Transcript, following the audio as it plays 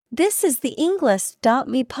This is the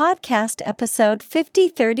Englist.me podcast episode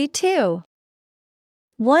 5032.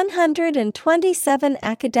 127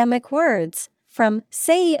 academic words from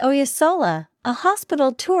Seyi Oyesola, a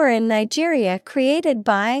hospital tour in Nigeria created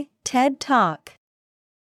by TED Talk.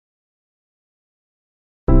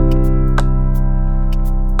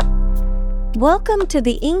 Welcome to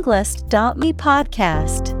the Englist.me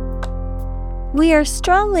podcast. We are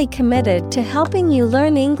strongly committed to helping you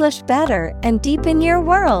learn English better and deepen your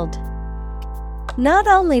world. Not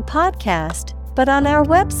only podcast, but on our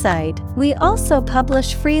website, we also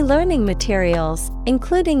publish free learning materials,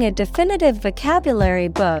 including a definitive vocabulary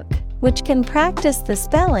book, which can practice the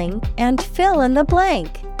spelling and fill in the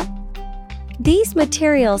blank. These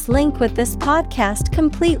materials link with this podcast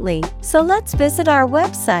completely, so let's visit our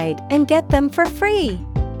website and get them for free.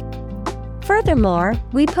 Furthermore,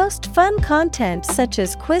 we post fun content such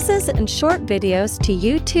as quizzes and short videos to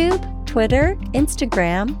YouTube, Twitter,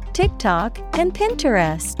 Instagram, TikTok, and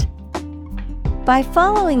Pinterest. By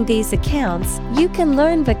following these accounts, you can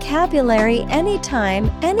learn vocabulary anytime,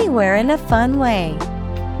 anywhere in a fun way.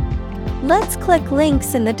 Let's click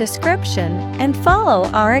links in the description and follow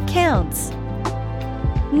our accounts.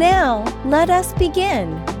 Now, let us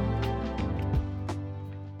begin.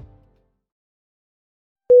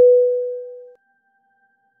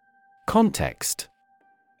 Context.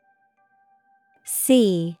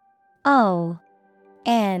 C-O-N-T-E-X-T.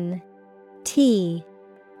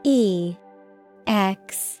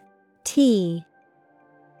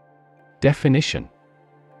 Definition.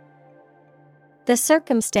 The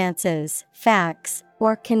circumstances, facts,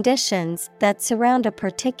 or conditions that surround a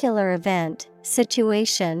particular event,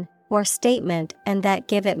 situation, or statement and that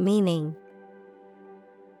give it meaning.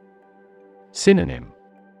 Synonym.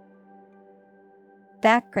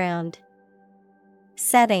 Background,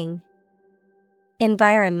 setting,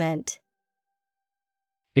 environment.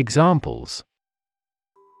 Examples.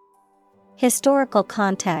 Historical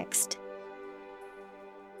context,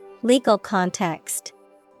 legal context.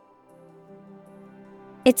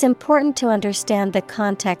 It's important to understand the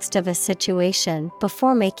context of a situation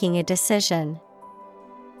before making a decision.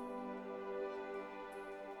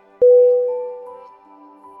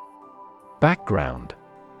 Background.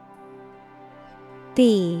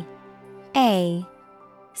 B-A-C-K-G-R-O-U-N-D.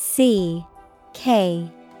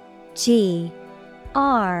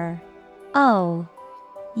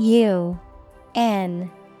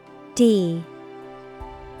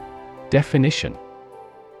 Definition.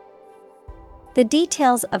 The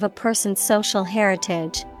details of a person's social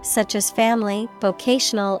heritage, such as family,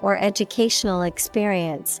 vocational or educational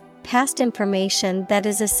experience, past information that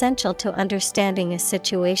is essential to understanding a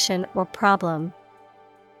situation or problem.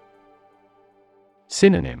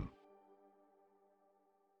 Synonym.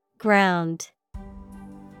 Ground,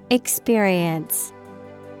 experience,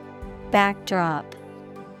 backdrop.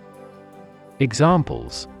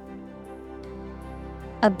 Examples.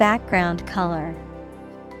 A background color,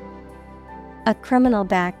 a criminal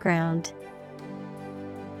background.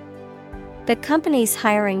 The company's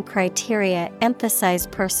hiring criteria emphasize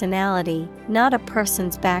personality, not a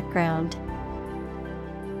person's background.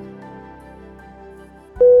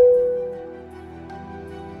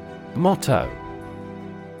 Motto.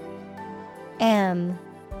 M-O-T-T-O.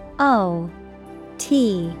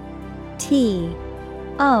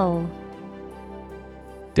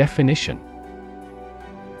 Definition.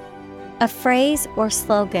 A phrase or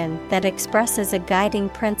slogan that expresses a guiding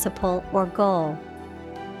principle or goal.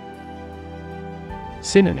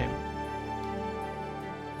 Synonym.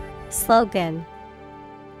 Slogan,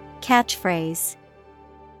 catchphrase,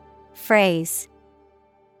 phrase.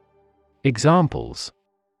 Examples.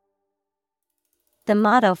 The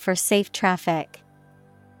motto for safe traffic.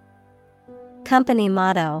 Company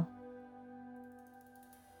motto.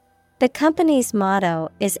 The company's motto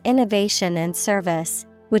is innovation and service,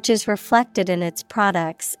 which is reflected in its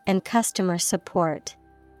products and customer support.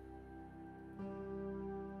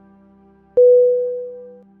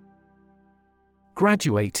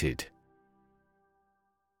 Graduated.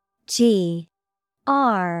 G-R-A-D-U-A-T-E-D.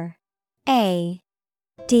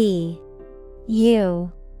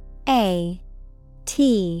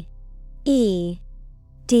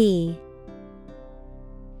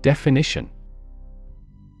 Definition.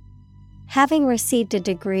 Having received a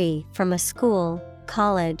degree from a school,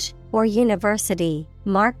 college, or university,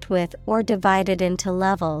 marked with or divided into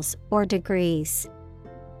levels or degrees.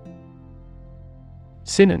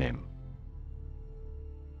 Synonym.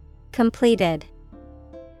 Completed,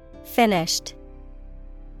 finished,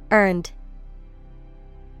 earned.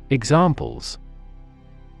 Examples.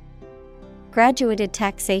 Graduated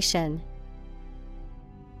taxation,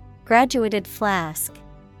 graduated flask.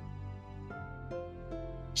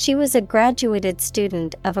 She was a graduated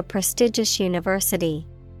student of a prestigious university.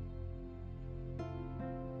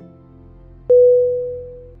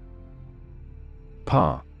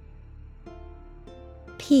 Par.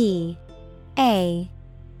 P-A-R.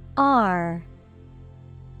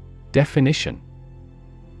 Definition: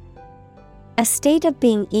 A state of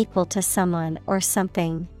being equal to someone or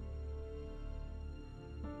something.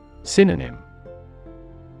 Synonym: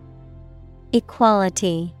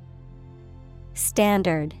 Equality,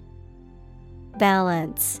 standard,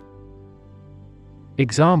 balance.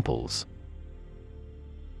 Examples: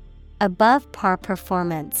 Above par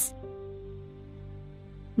performance.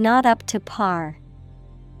 Not up to par.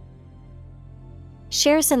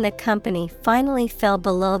 Shares in the company finally fell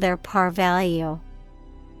below their par value.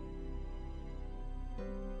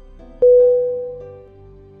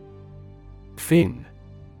 Fin.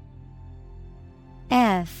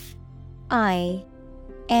 F-I-N.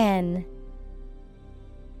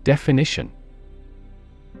 Definition: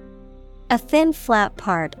 A thin flat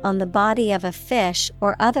part on the body of a fish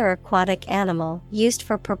or other aquatic animal used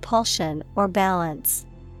for propulsion or balance.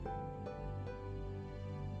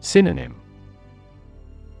 Synonym: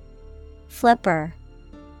 Flipper,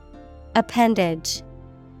 appendage,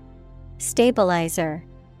 stabilizer.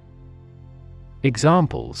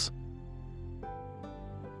 Examples: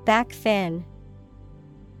 Back fin.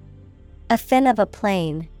 A fin of a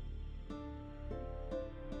plane.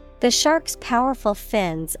 The shark's powerful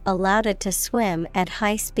fins allowed it to swim at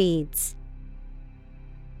high speeds.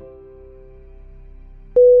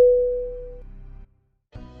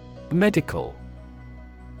 Medical.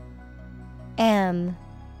 M-E-D-I-C-A-L.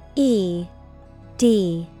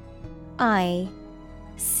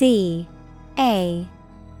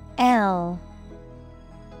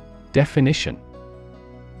 Definition: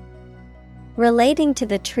 Relating to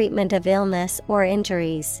the treatment of illness or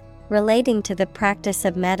injuries, relating to the practice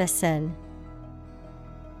of medicine.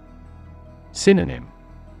 Synonym: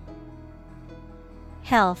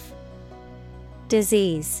 Health,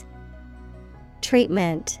 disease,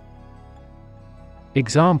 treatment.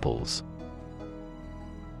 Examples: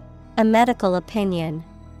 A medical opinion.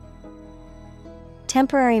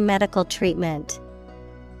 Temporary medical treatment.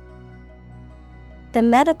 The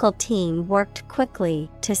medical team worked quickly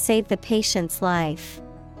to save the patient's life.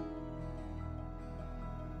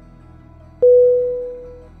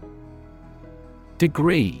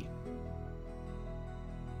 Degree.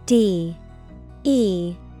 D-E-G-R-E-E.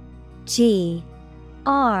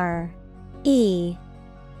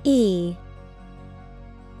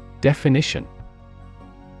 Definition: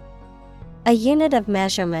 A unit of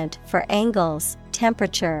measurement for angles,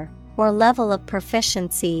 temperature, or level of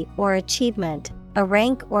proficiency or achievement, a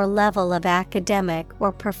rank or level of academic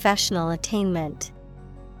or professional attainment.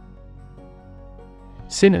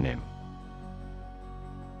 Synonym: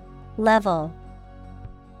 Level,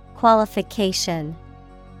 qualification,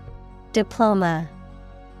 diploma.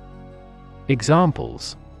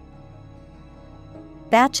 Examples: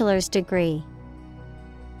 Bachelor's degree.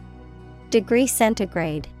 Degree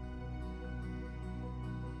centigrade.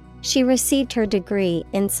 She received her degree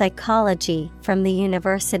in psychology from the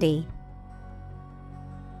university.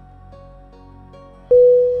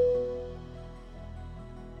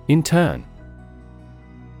 Intern.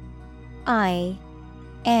 I-N-T-E-R-N.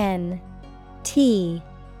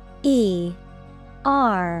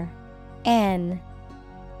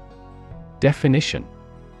 Definition: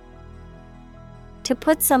 To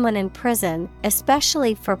put someone in prison,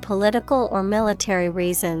 especially for political or military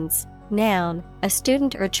reasons. Noun, a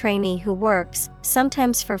student or trainee who works,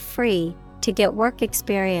 sometimes for free, to get work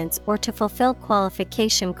experience or to fulfill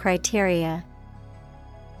qualification criteria.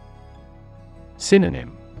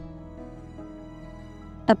 Synonym: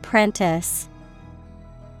 Apprentice,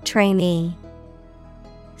 trainee,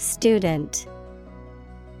 student.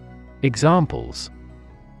 Examples: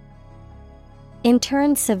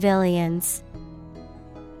 Intern civilians.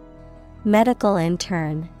 Medical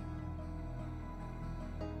intern.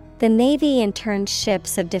 The Navy interned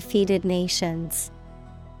ships of defeated nations.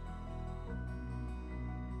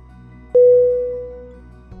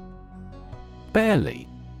 Barely.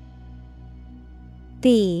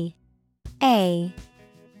 B-A-R-E-L-Y.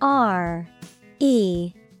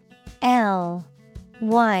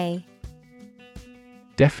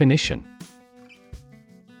 Definition: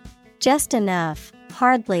 Just enough,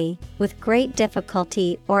 hardly, with great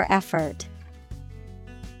difficulty or effort.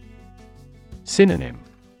 Synonym: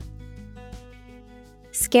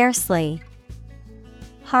 Scarcely,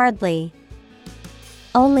 hardly,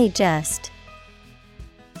 only just.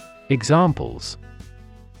 Examples: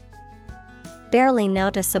 Barely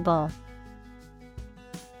noticeable.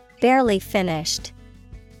 Barely finished.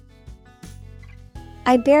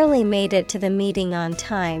 I barely made it to the meeting on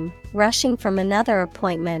time, rushing from another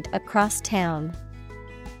appointment across town.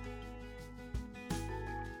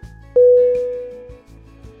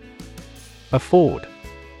 Afford.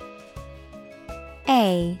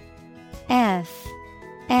 A F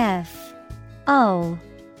F O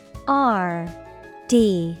R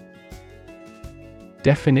D.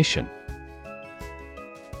 Definition: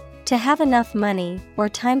 To have enough money or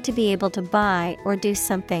time to be able to buy or do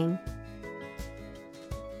something.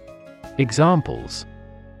 Examples: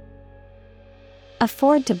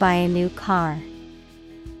 Afford to buy a new car.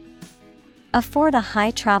 Afford a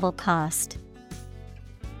high travel cost.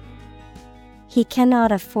 He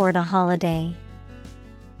cannot afford a holiday.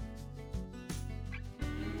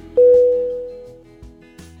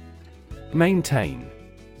 Maintain.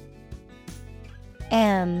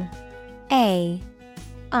 M-A-I-N-T-A-I-N.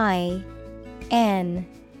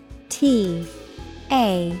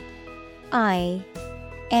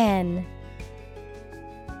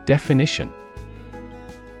 Definition: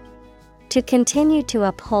 To continue to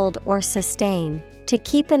uphold or sustain, to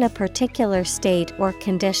keep in a particular state or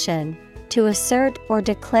condition, to assert or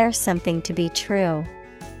declare something to be true.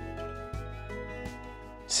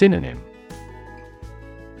 Synonym: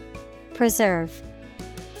 Preserve,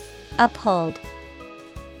 uphold,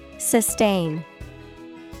 sustain.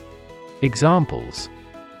 Examples: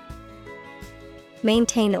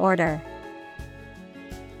 Maintain order.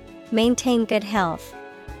 Maintain good health.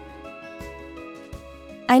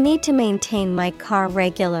 I need to maintain my car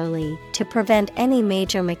regularly to prevent any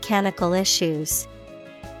major mechanical issues.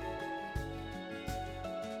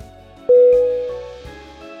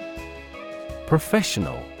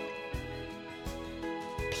 Professional. Professional.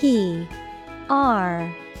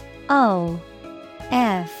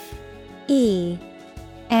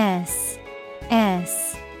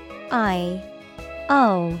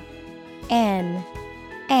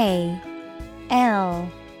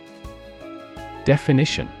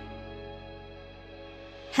 Definition: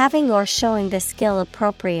 Having or showing the skill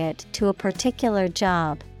appropriate to a particular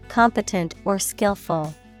job, competent or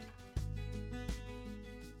skillful.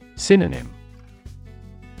 Synonym: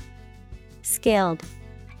 Skilled,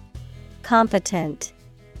 competent,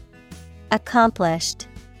 accomplished.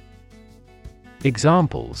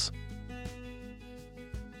 Examples: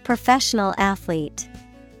 Professional athlete.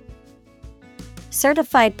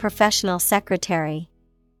 Certified professional secretary.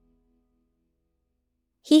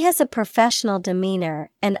 He has a professional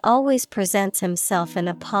demeanor and always presents himself in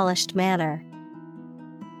a polished manner.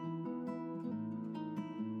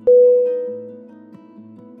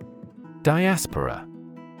 Diaspora.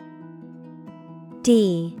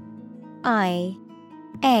 D-I-A-S-P-O-R-A.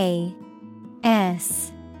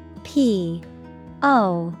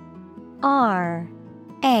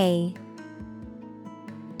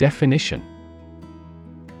 Definition: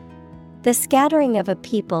 The scattering of a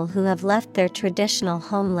people who have left their traditional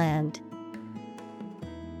homeland.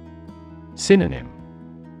 Synonym: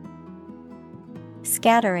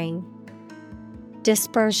 Scattering,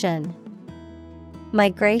 dispersion,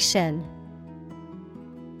 migration.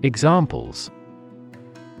 Examples: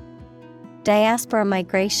 Diaspora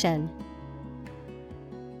migration.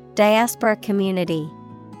 Diaspora community.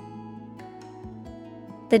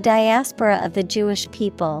 The diaspora of the Jewish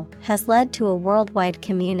people has led to a worldwide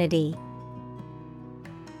community.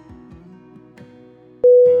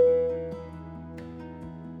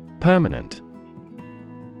 Permanent.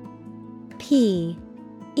 P-E-R-M-A-N-E-N-T.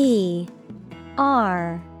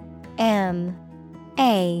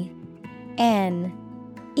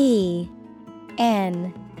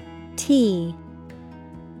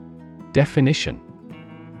 Definition: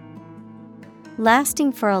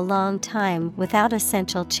 Lasting for a long time without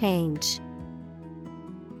essential change.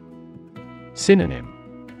 Synonym: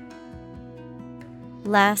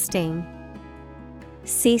 Lasting,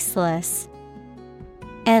 ceaseless,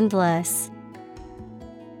 endless.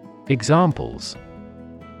 Examples: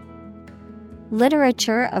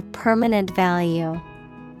 Literature of permanent value.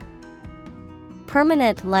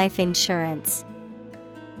 Permanent life insurance.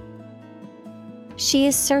 She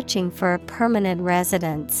is searching for a permanent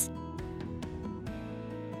residence.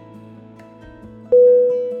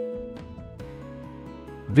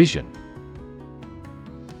 Vision.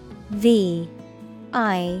 V-I-S-I-O-N.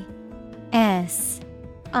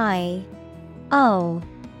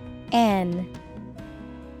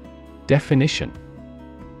 Definition: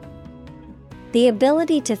 The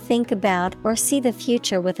ability to think about or see the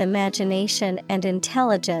future with imagination and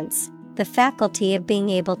intelligence, the faculty of being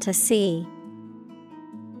able to see.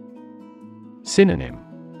 Synonym: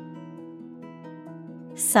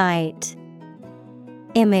 Sight,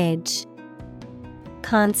 image,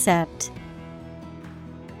 concept.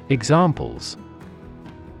 Examples: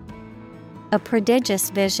 a prodigious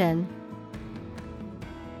vision,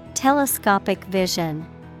 telescopic vision.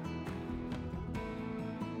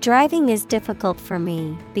 Driving is difficult for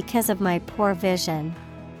me because of my poor vision.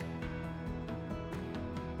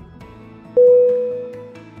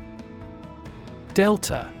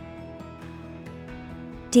 Delta.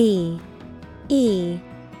 D-E-L-T-A.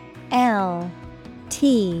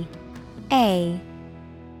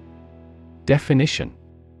 Definition: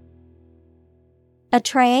 a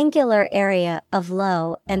triangular area of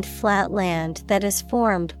low and flat land that is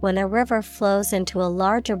formed when a river flows into a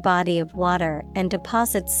larger body of water and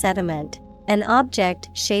deposits sediment, an object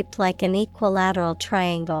shaped like an equilateral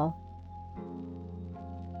triangle.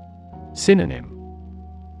 Synonym: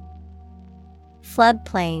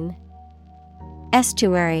 Floodplain,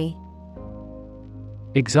 estuary.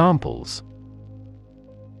 Examples: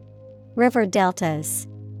 River deltas,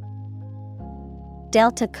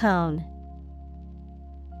 delta cone.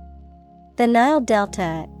 The Nile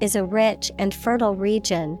Delta is a rich and fertile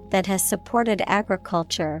region that has supported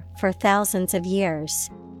agriculture for thousands of years.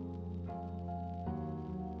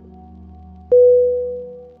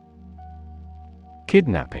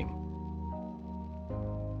 Kidnapping.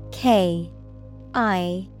 Kidnapping.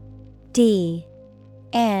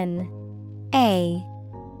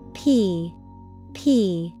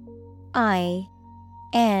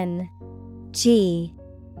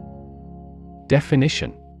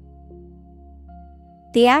 Definition: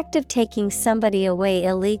 the act of taking somebody away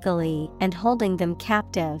illegally and holding them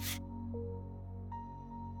captive.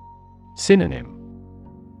 Synonym: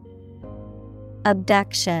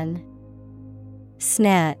 Abduction,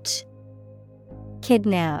 snatch,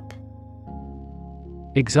 kidnap.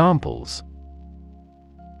 Examples: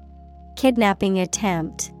 kidnapping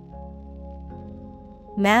attempt,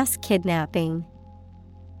 mass kidnapping.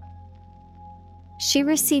 She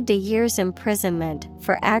received a year's imprisonment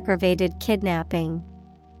for aggravated kidnapping.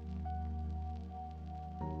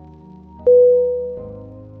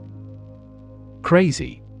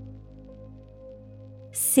 Crazy.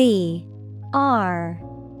 C-R-A-Z-Y.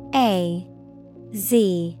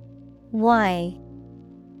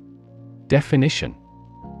 Definition: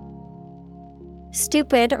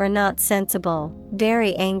 stupid or not sensible,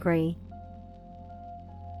 very angry.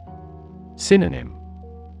 Synonym: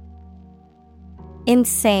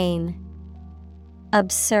 insane,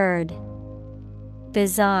 absurd,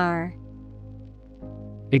 bizarre.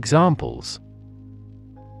 Examples: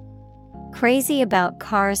 crazy about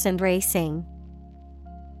cars and racing.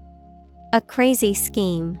 A crazy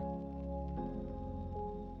scheme.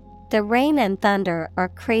 The rain and thunder are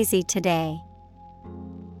crazy today.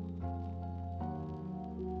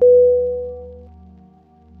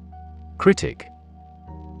 Critic.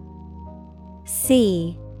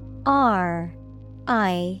 C-R-I-T-I-C.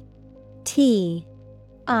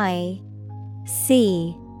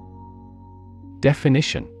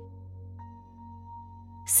 Definition: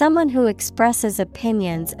 someone who expresses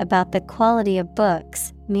opinions about the quality of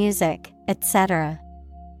books, music, etc.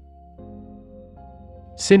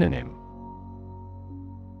 Synonym: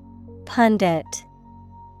 pundit,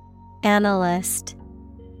 analyst,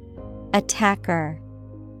 attacker.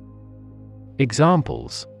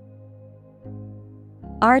 Examples: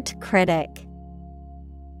 art critic,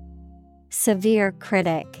 severe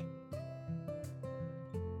critic.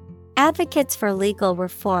 Advocates for legal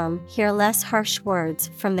reform hear less harsh words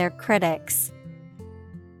from their critics.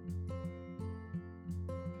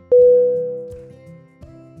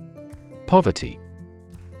 Poverty.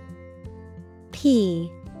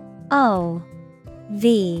 P-O-V-E-R-T-Y.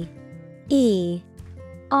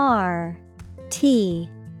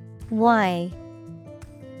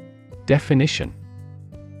 Definition: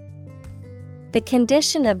 the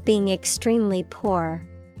condition of being extremely poor.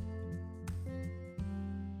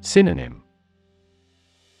 Synonym: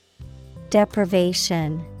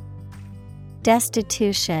 deprivation,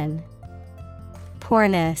 destitution,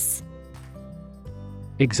 poorness.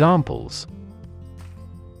 Examples: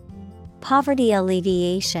 poverty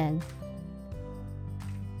alleviation,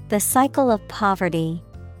 the cycle of poverty.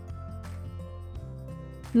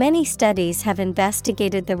 Many studies have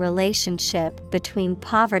investigated the relationship between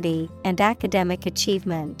poverty and academic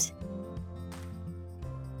achievement.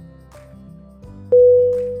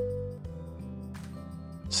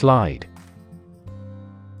 Slide.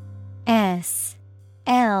 S-L-I-D-E.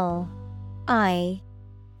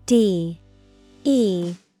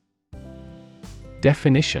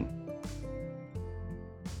 Definition: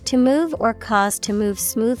 to move or cause to move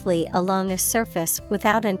smoothly along a surface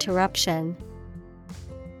without interruption.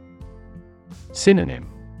 Synonym: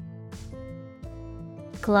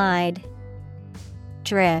 glide,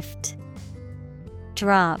 drift,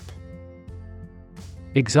 drop.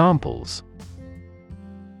 Examples: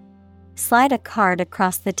 Slide a card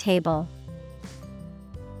across the table.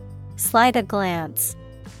 Slide a glance.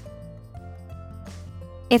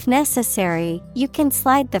 If necessary, you can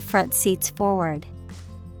slide the front seats forward.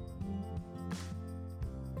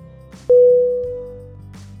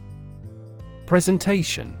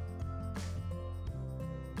 Presentation.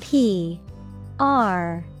 Presentation.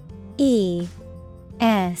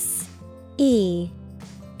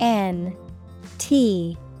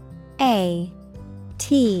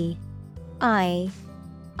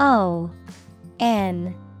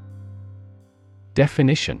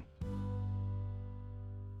 Definition: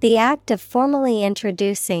 The act of formally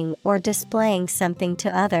introducing or displaying something to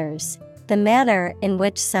others, the manner in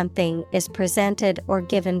which something is presented or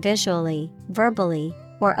given visually, verbally,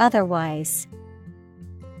 or otherwise.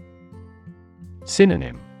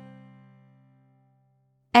 Synonym: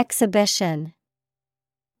 Exhibition,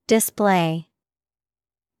 display,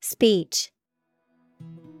 speech.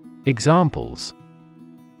 Examples: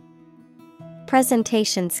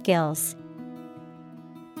 Presentation skills,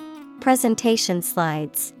 presentation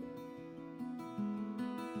slides.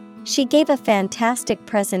 She gave a fantastic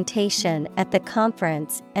presentation at the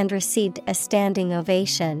conference and received a standing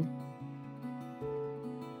ovation.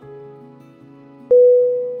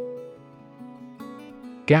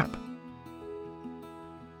 Gap.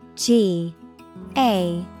 G-A-P.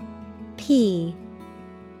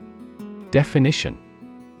 Definition: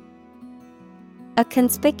 A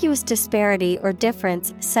conspicuous disparity or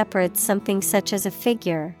difference separates something such as a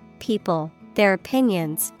figure, people, their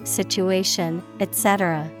opinions, situation,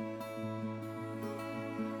 etc.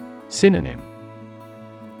 Synonym: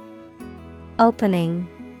 Opening,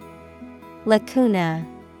 lacuna,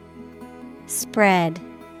 spread.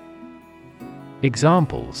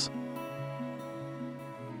 Examples: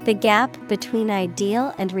 The gap between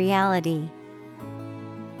ideal and reality.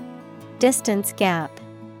 Distance gap.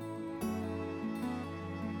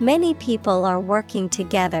 Many people are working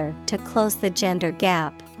together to close the gender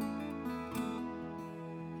gap.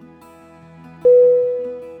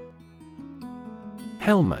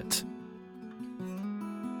 Helmet.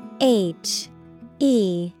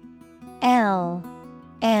 H-E-L-M-E-T.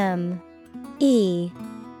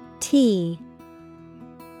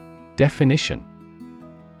 Definition: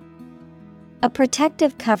 A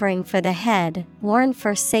protective covering for the head, worn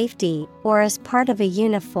for safety or as part of a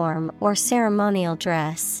uniform or ceremonial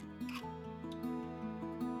dress.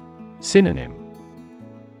 Synonym: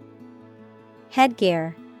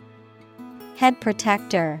 Headgear, head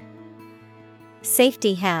protector,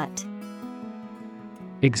 safety hat.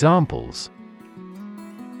 Examples: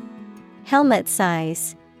 Helmet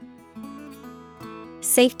size,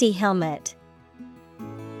 safety helmet.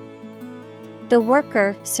 The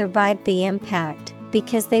worker survived the impact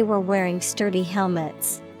because they were wearing sturdy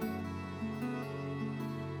helmets.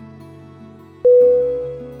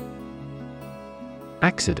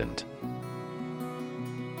 Accident.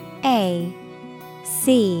 A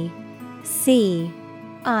C C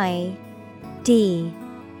I D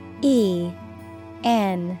E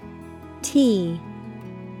N T.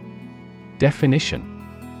 Definition: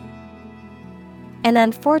 An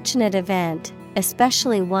unfortunate event,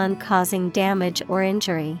 especially one causing damage or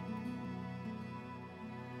injury.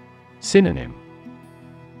 Synonym: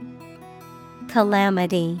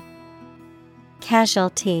 Calamity,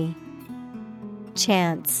 casualty,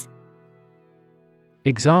 chance.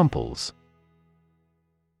 Examples: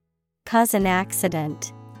 Cause an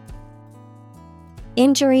accident.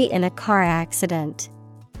 Injury in a car accident.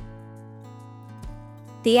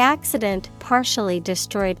 The accident partially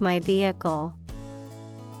destroyed my vehicle.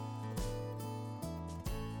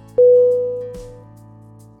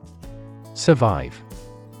 Survive.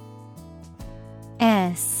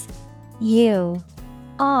 S-U-R-V-I-V-E.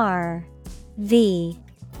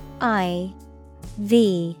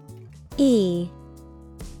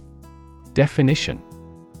 Definition: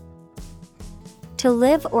 To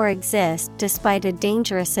live or exist despite a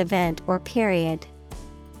dangerous event or period.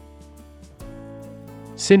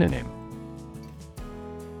 Synonym: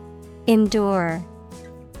 Endure,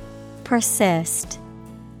 persist,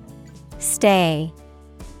 stay.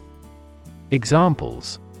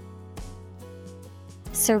 Examples: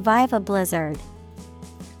 Survive a blizzard.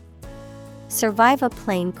 Survive a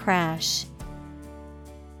plane crash.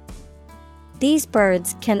 These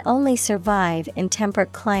birds can only survive in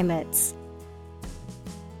temperate climates.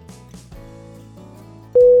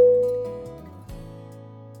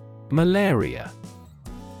 Malaria.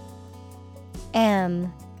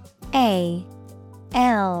 M-A-L-A-R-I-A.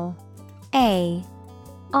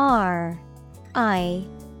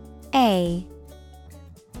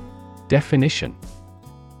 Definition: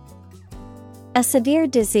 a severe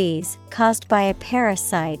disease caused by a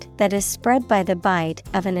parasite that is spread by the bite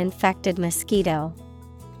of an infected mosquito.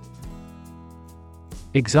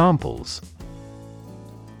 Examples: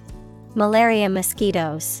 Malaria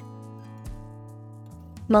mosquitoes.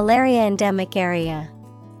 Malaria endemic area.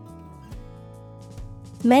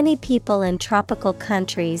 Many people in tropical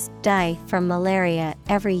countries die from malaria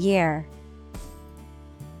every year.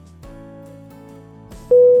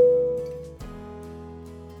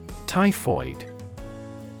 Typhoid.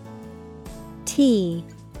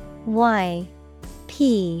 Typhoid.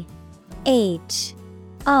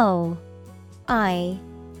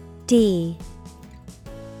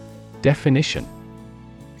 Definition: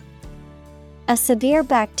 a severe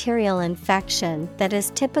bacterial infection that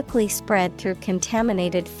is typically spread through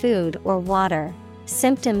contaminated food or water.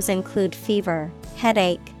 Symptoms include fever,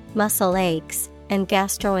 headache, muscle aches, and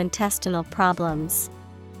gastrointestinal problems.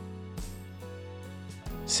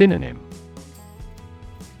 Synonym: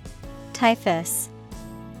 typhus,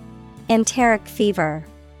 enteric fever.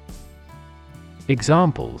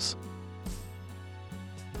 Examples: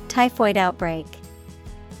 typhoid outbreak,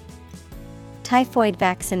 typhoid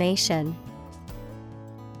vaccination.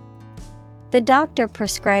 The doctor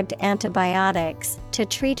prescribed antibiotics to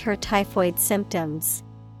treat her typhoid symptoms.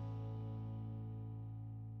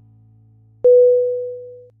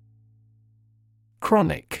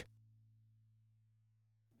 Chronic.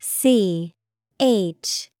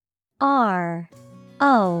 CHRONIC.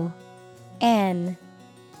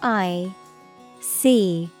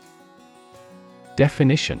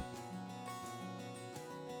 Definition: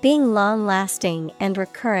 being long-lasting and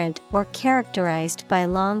recurrent or characterized by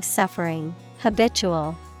long-suffering,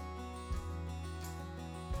 habitual.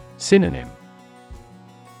 Synonym: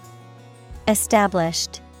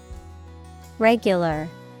 established, regular,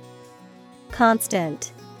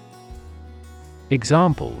 constant.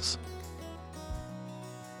 Examples: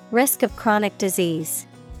 risk of chronic disease,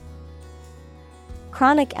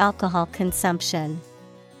 chronic alcohol consumption.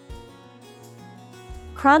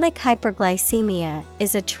 Chronic hyperglycemia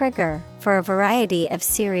is a trigger for a variety of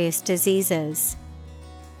serious diseases.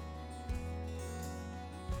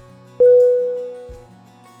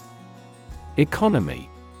 Economy.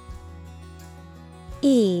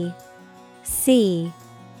 ECONOMY.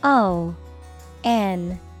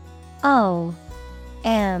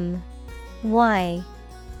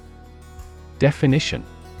 Definition: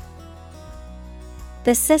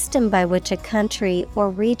 the system by which a country or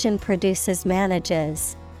region produces,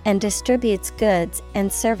 manages, and distributes goods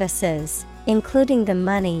and services, including the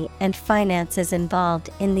money and finances involved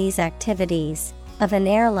in these activities, of an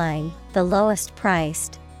airline, the lowest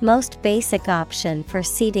priced, most basic option for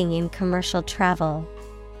seating in commercial travel.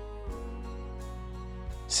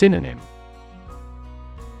 Synonym: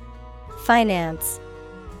 finance,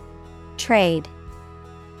 trade,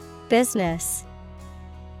 business.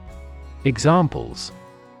 Examples: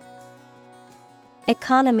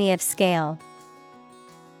 economy of scale,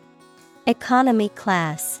 economy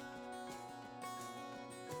class.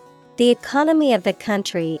 The economy of the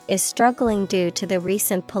country is struggling due to the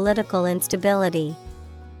recent political instability.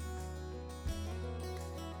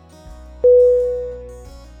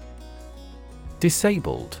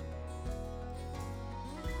 Disabled.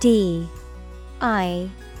 DISABLED.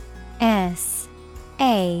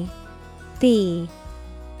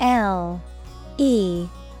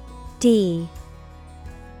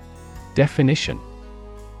 Definition: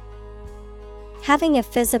 having a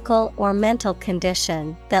physical or mental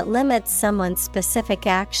condition that limits someone's specific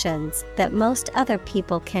actions that most other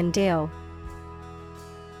people can do.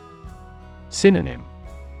 Synonym: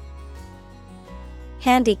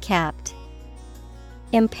 handicapped,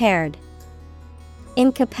 impaired,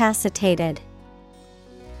 incapacitated.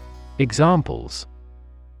 Examples: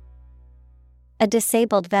 a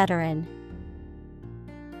disabled veteran,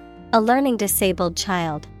 a learning disabled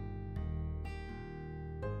child.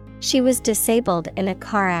 She was disabled in a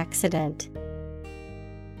car accident.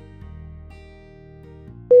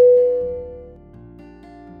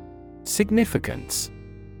 Significance.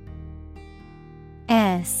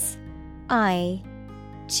 SIGNIFICANCE.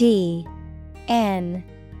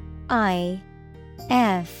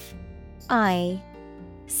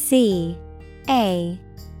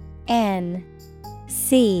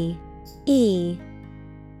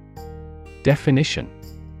 Definition: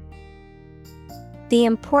 the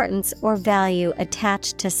importance or value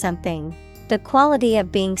attached to something, the quality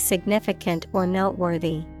of being significant or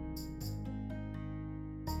noteworthy.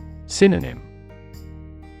 Synonym: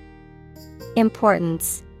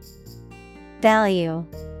 importance, value,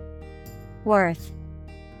 worth.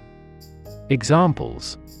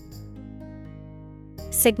 Examples: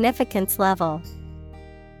 Significance level.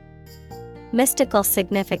 Mystical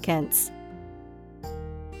significance.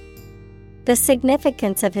 The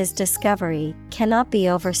significance of his discovery cannot be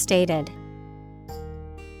overstated.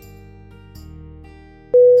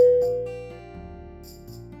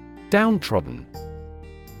 Downtrodden.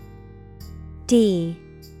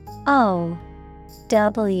 Downtrodden.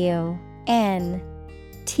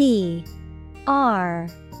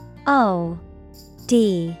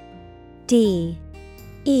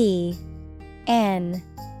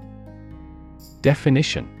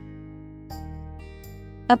 Definition: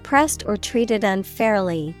 Oppressed or treated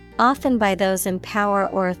unfairly, often by those in power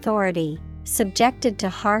or authority, subjected to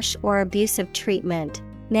harsh or abusive treatment.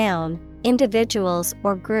 Noun, individuals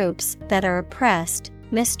or groups that are oppressed,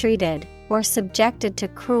 mistreated, or subjected to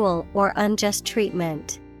cruel or unjust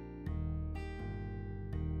treatment.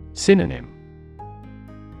 Synonym: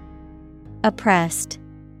 Oppressed,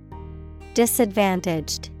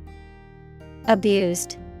 disadvantaged,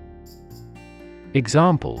 abused.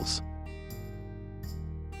 Examples: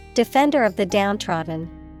 Defender of the downtrodden.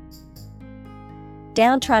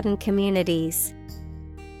 Downtrodden communities.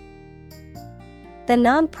 The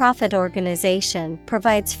nonprofit organization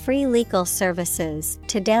provides free legal services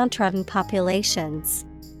to downtrodden populations.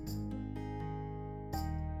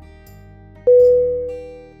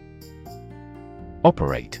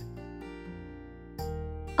 Operate.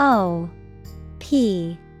 O-P-E-R-A-T-E.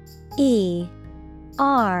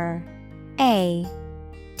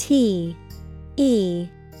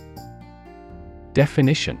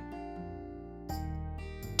 Definition: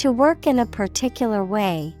 To work in a particular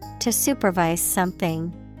way, to supervise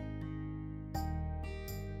something.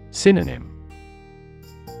 Synonym: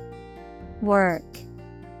 Work,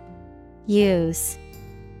 use,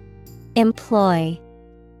 employ.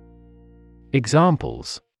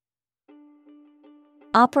 Examples: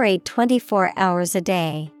 Operate 24 hours a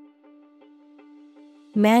day.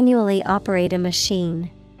 Manually operate a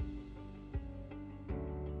machine.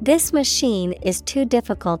 This machine is too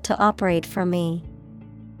difficult to operate for me.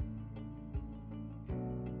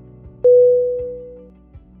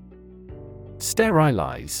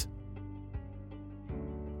 Sterilize.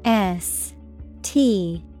 S-T-E-R-I-L-I-Z-E.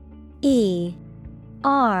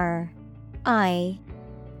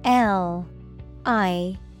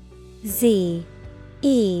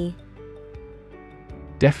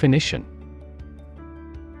 Definition: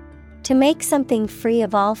 To make something free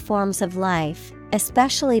of all forms of life,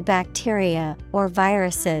 especially bacteria or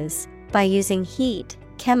viruses, by using heat,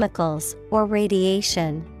 chemicals, or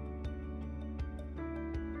radiation.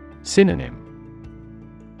 Synonym: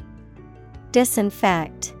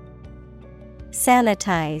 Disinfect,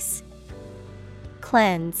 sanitize,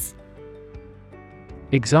 cleanse.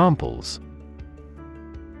 Examples: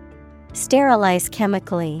 Sterilize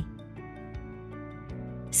chemically.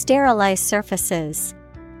 Sterilize surfaces.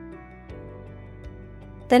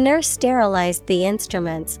 The nurse sterilized the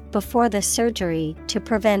instruments before the surgery to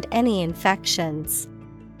prevent any infections.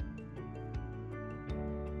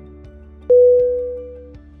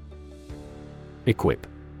 Equip.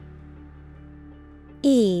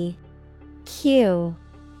 E-Q-U-I-P.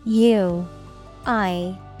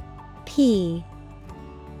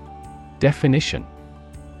 Definition: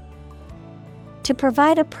 To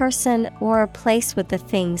provide a person or a place with the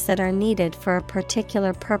things that are needed for a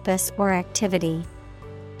particular purpose or activity.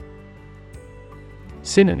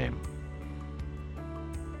 Synonym: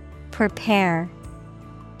 Prepare,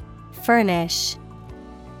 furnish,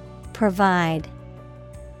 provide.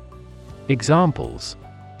 Examples: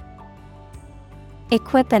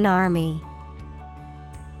 Equip an army.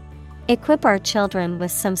 Equip our children with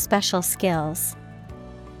some special skills.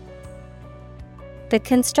 The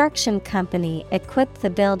construction company equipped the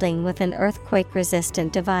building with an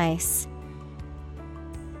earthquake-resistant device.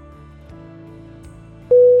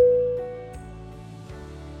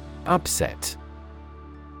 Upset.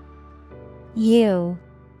 U-P-S-E-T.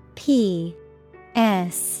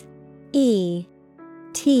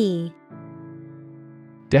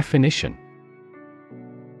 Definition: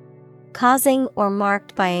 Causing or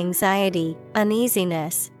marked by anxiety,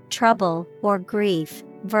 uneasiness, trouble, or grief.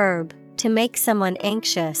 Verb, to make someone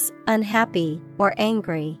anxious, unhappy, or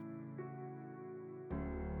angry.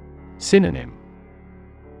 Synonym: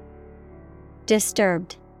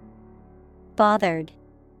 Disturbed, bothered,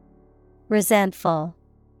 resentful.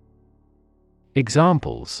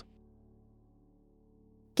 Examples: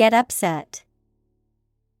 Get upset.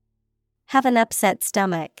 Have an upset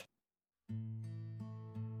stomach.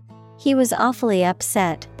 He was awfully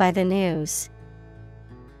upset by the news.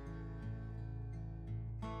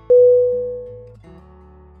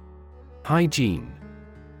 Hygiene.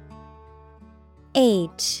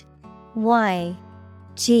 Hygiene.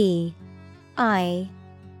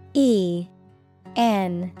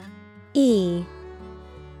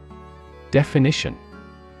 Definition.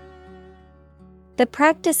 The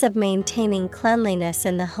practice of maintaining cleanliness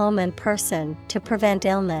in the home and person to prevent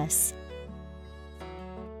illness.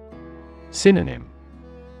 Synonym.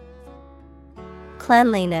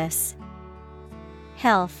 Cleanliness,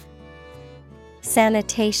 health,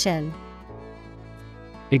 sanitation.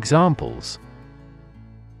 Examples.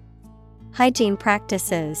 Hygiene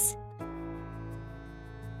practices.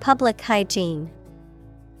 Public hygiene.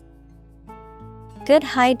 Good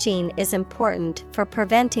hygiene is important for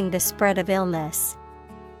preventing the spread of illness.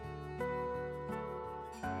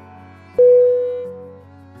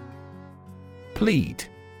 Plead.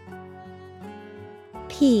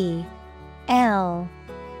 P-L-E-A-D.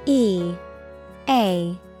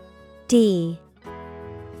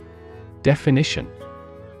 Definition.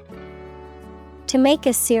 To make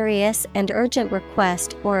a serious and urgent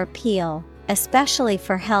request or appeal, especially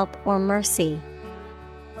for help or mercy.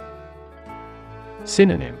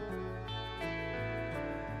 Synonym.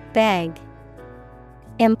 Beg,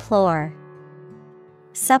 implore,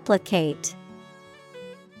 supplicate.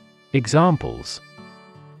 Examples.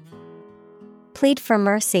 Plead for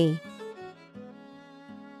mercy.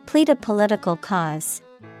 Plead a political cause.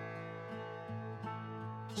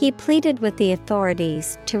 He pleaded with the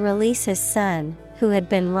authorities to release his son, who had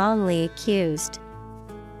been wrongly accused.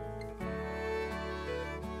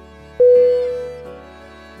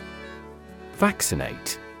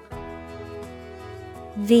 Vaccinate.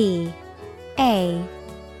 V-A-C-C-I-N-A-T-E.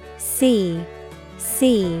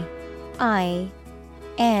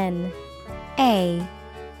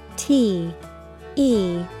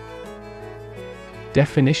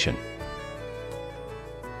 Definition.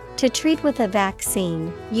 To treat with a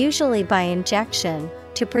vaccine, usually by injection,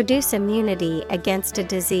 to produce immunity against a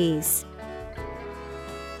disease.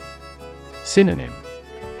 Synonym.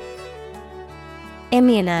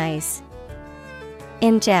 Immunize,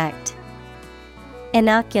 inject,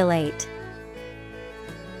 inoculate.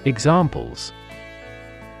 Examples.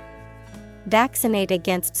 Vaccinate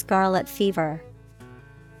against scarlet fever.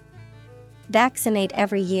 Vaccinate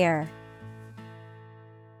every year.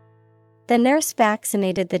 The nurse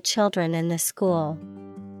vaccinated the children in the school.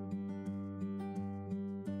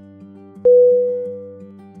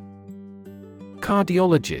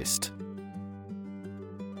 Cardiologist.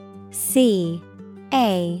 Cardiologist.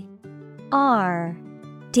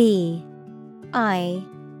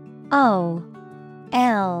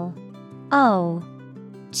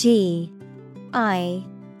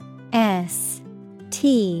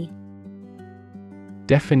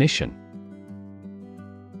 Definition.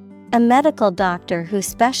 A medical doctor who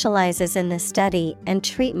specializes in the study and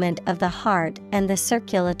treatment of the heart and the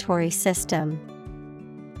circulatory system.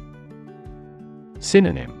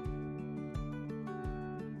 Synonym.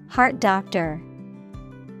 Heart doctor,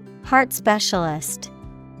 heart specialist,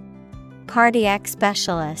 cardiac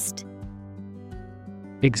specialist.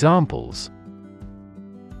 Examples.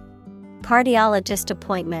 Cardiologist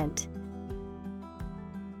appointment.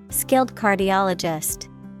 Skilled cardiologist.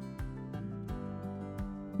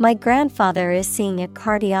 My grandfather is seeing a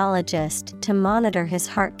cardiologist to monitor his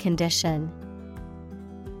heart condition.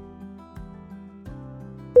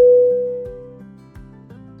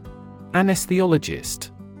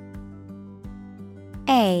 Anesthesiologist.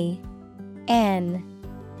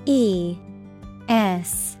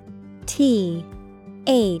 Anesthesiologist.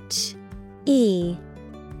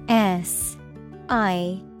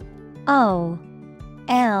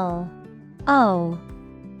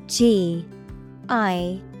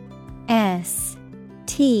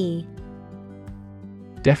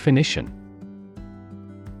 Definition.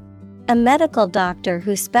 A medical doctor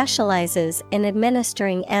who specializes in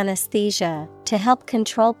administering anesthesia to help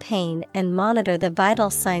control pain and monitor the vital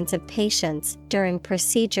signs of patients during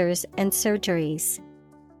procedures and surgeries.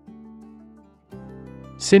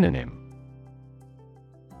 Synonym.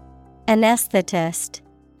 Anesthetist,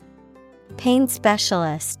 pain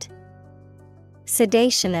specialist,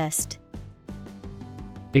 sedationist.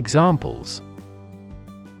 Examples.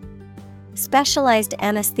 Specialized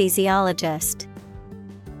anesthesiologist,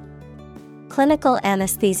 clinical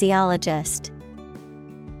anesthesiologist.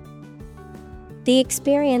 The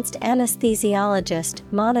experienced anesthesiologist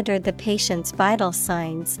monitored the patient's vital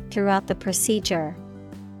signs throughout the procedure.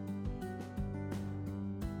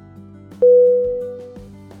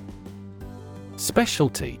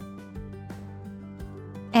 Specialty.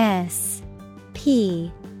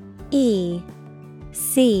 S-P-E-C-I-A-L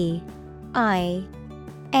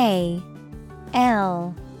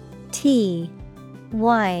T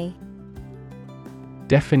Y.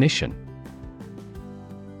 Definition: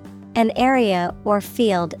 An area or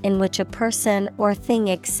field in which a person or thing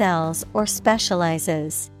excels or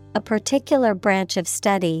specializes, a particular branch of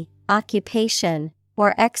study, occupation,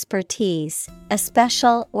 or expertise, a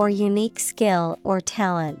special or unique skill or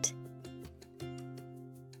talent.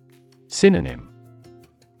 Synonym: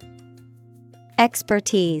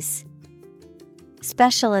 Expertise,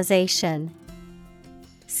 specialization,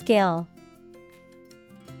 skill.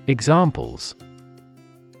 Examples: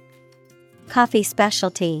 Coffee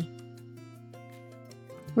specialty,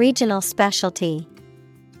 regional specialty.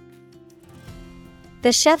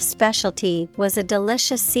 The chef's specialty was a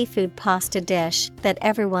delicious seafood pasta dish that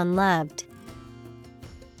everyone loved.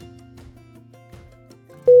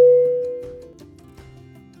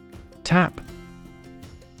 Tap.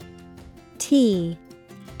 T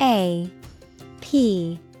A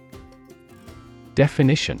P.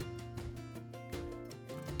 Definition: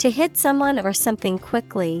 To hit someone or something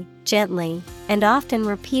quickly, gently, and often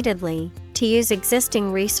repeatedly, to use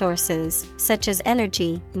existing resources such as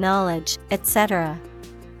energy, knowledge, etc.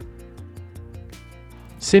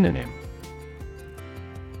 Synonym: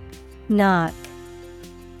 Knock,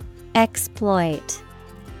 exploit,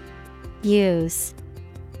 use.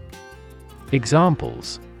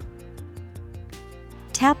 Examples: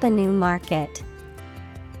 Tap a new market.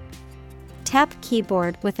 Tap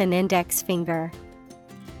keyboard with an index finger.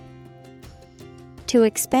 To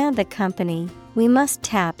expand the company, we must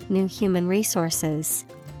tap new human resources.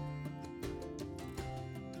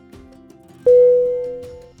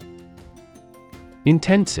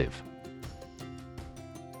 Intensive.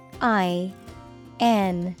 I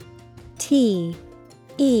N T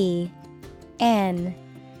E N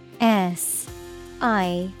S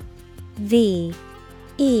I V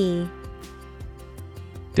E.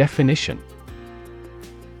 Definition: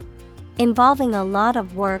 Involving a lot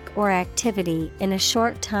of work or activity in a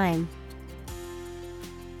short time.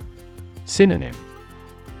 Synonym: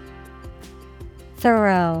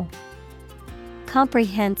 Thorough,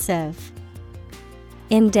 comprehensive,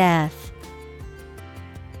 in-depth.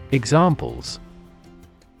 Examples: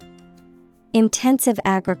 Intensive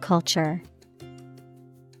agriculture.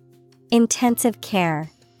 Intensive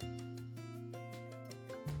care.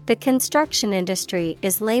 The construction industry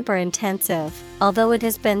is labor-intensive, although it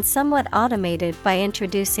has been somewhat automated by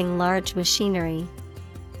introducing large machinery.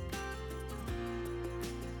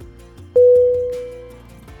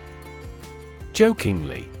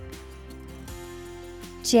 Jokingly.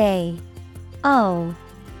 J O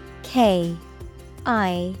K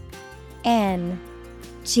I N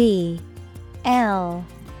G L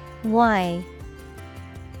Y.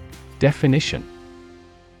 Definition: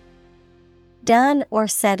 Done or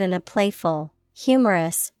said in a playful,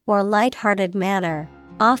 humorous, or light-hearted manner,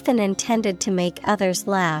 often intended to make others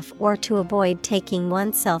laugh or to avoid taking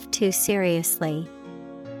oneself too seriously.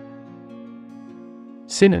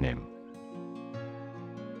 Synonym: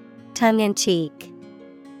 Tongue-in-cheek,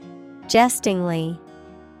 jestingly,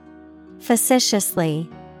 facetiously.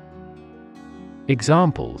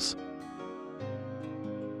 Examples: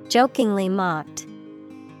 Jokingly mocked.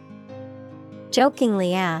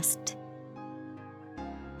 Jokingly asked.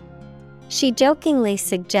 She jokingly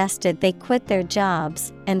suggested they quit their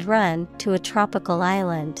jobs and run to a tropical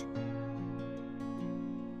island.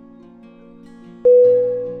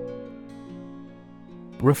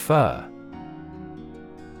 Refer.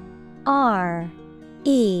 R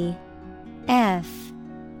E F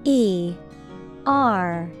E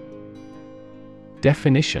R.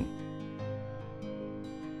 Definition: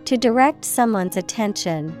 To direct someone's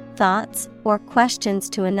attention, thoughts, or questions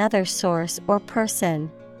to another source or person,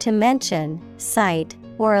 to mention, cite,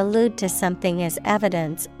 or allude to something as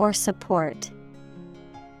evidence or support.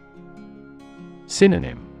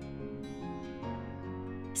 Synonym: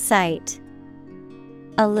 Cite,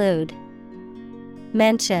 allude,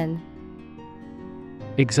 mention.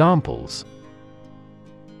 Examples: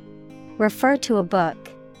 Refer to a book.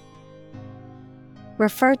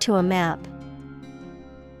 Refer to a map.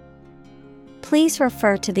 Please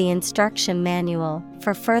refer to the instruction manual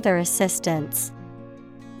for further assistance.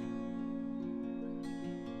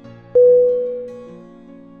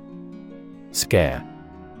 Scare.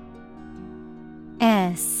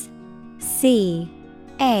 S C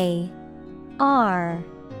A R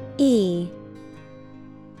E.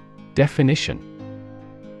 Definition: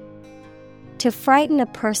 To frighten a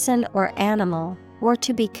person or animal, or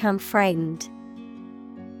to become frightened.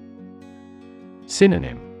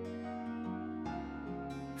 Synonym: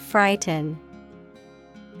 Frighten,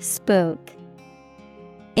 spook,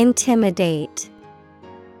 intimidate.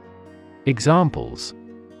 Examples: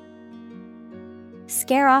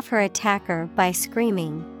 Scare off her attacker by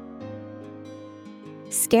screaming.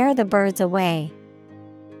 Scare the birds away.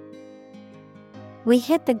 We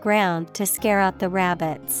hit the ground to scare out the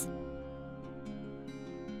rabbits.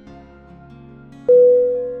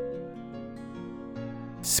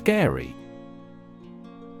 Scary.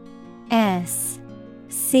 S-C-A-R-Y.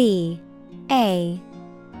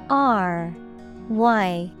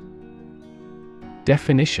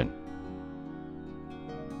 Definition: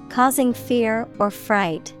 causing fear or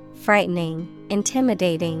fright, frightening,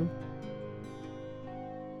 intimidating.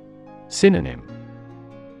 Synonym: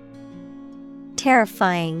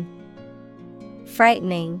 Terrifying,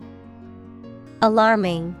 frightening,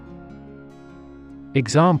 alarming.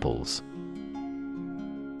 Examples: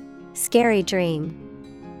 Scary dream.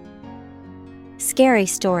 Scary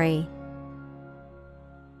story.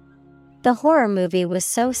 The horror movie was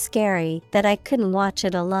so scary that I couldn't watch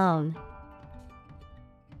it alone.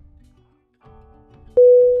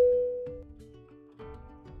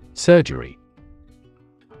 Surgery.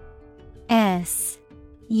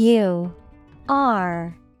 S-U-R-G-E-R-Y.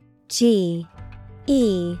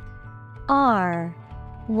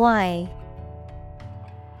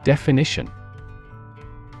 Definition: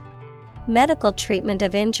 medical treatment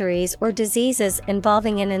of injuries or diseases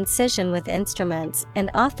involving an incision with instruments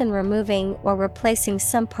and often removing or replacing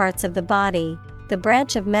some parts of the body, the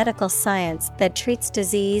branch of medical science that treats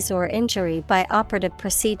disease or injury by operative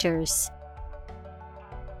procedures.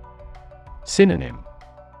 Synonym: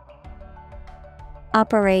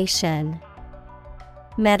 operation,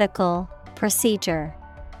 medical procedure.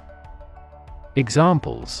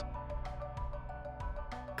 Examples: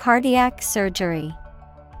 cardiac surgery.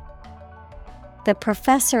 The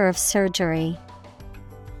professor of surgery.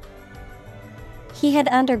 He had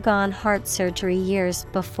undergone heart surgery years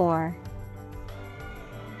before.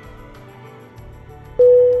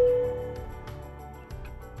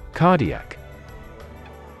 Cardiac.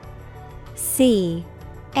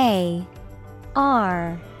 C-A-R-D-I-A-C.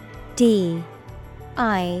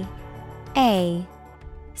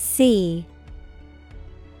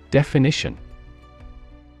 Definition: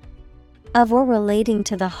 of or relating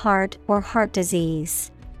to the heart or heart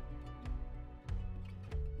disease.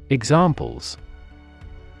 Examples: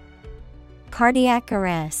 cardiac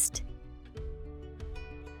arrest,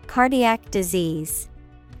 cardiac disease.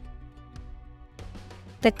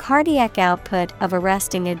 The cardiac output of a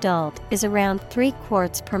resting adult is around 3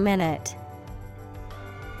 quarts per minute.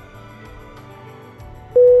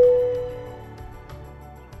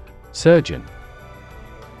 Surgeon.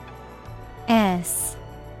 S-U-R-G-E-O-N.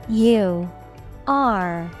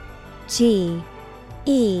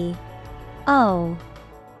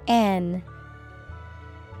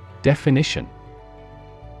 Definition: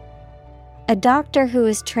 a doctor who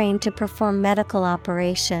is trained to perform medical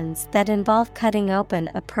operations that involve cutting open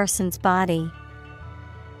a person's body.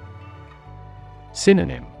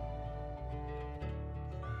 Synonym: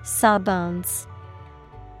 sawbones,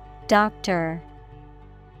 doctor.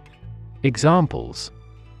 Examples: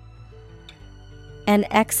 an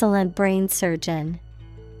excellent brain surgeon,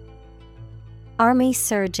 army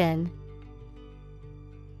surgeon.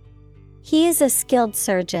 He is a skilled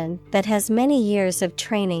surgeon that has many years of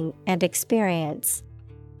training and experience.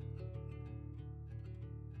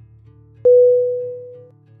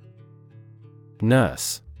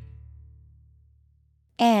 Nurse.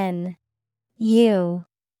 N-U-R-S-E.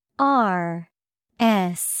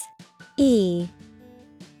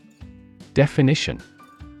 Definition: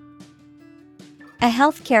 a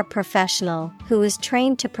healthcare professional who is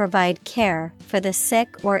trained to provide care for the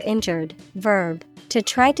sick or injured. Verb: to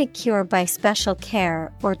try to cure by special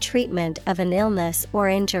care or treatment of an illness or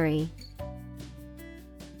injury.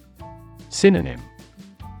 Synonym: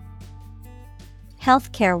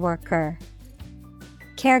 healthcare worker,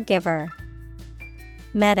 caregiver,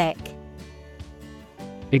 medic.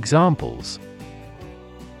 Examples: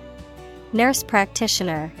 nurse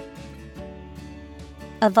practitioner,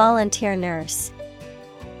 a volunteer nurse.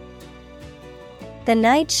 The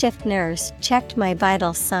night shift nurse checked my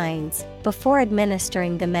vital signs before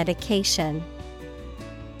administering the medication.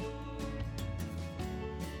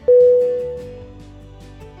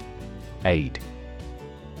 Aid.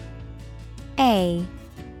 A-I-D.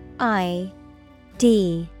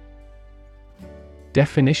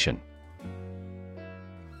 Definition: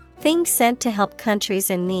 things sent to help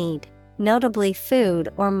countries in need, notably food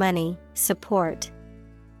or money, support.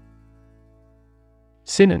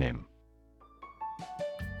 Synonym: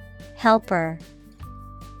 helper,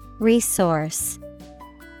 resource,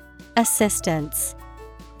 assistance.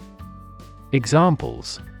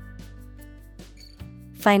 Examples: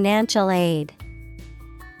 financial aid,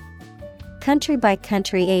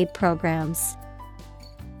 country-by-country aid programs.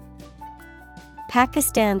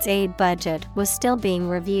 Pakistan's aid budget was still being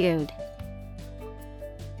reviewed.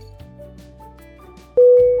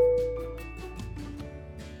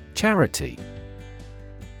 Charity.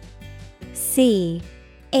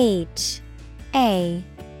 C-H-A-R-I-T-Y.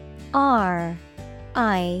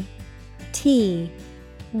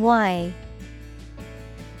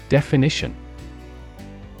 Definition: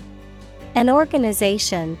 an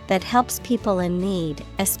organization that helps people in need,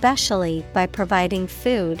 especially by providing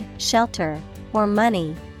food, shelter, or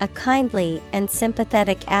money, a kindly and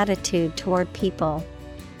sympathetic attitude toward people.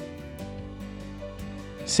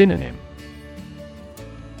 Synonym: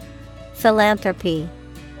 philanthropy,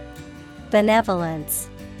 benevolence,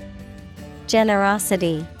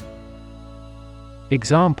 generosity.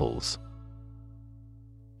 Examples: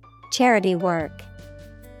 charity work.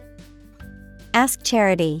 Ask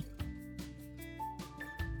charity.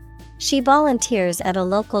 She volunteers at a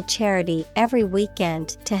local charity every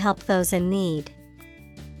weekend to help those in need.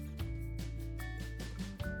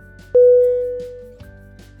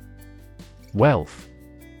 Wealth.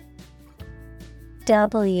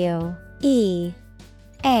 W-E-A-L-T-H.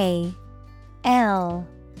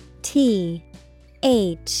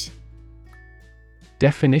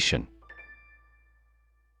 Definition: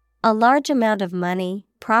 a large amount of money,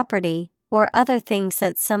 property, or other things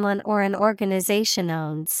that someone or an organization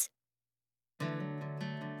owns.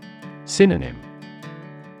 Synonym: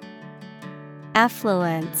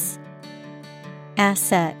 affluence,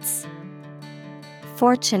 assets,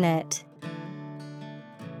 fortunate.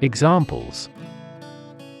 Examples: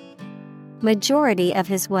 majority of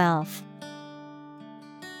his wealth,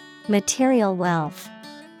 material wealth.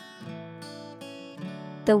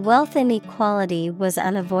 The wealth inequality was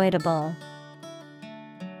unavoidable.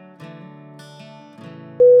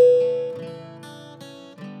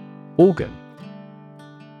 Organ.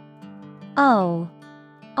 O-R-G-A-N.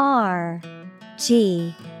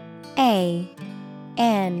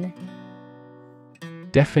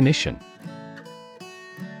 Definition: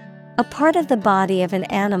 a part of the body of an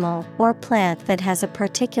animal or plant that has a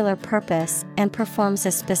particular purpose and performs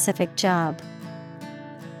a specific job.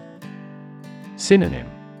 Synonym: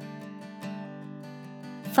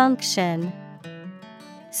 function,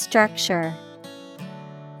 structure.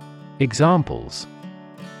 Examples: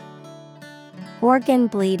 organ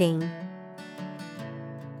bleeding,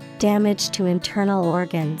 damage to internal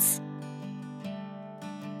organs.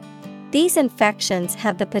 These infections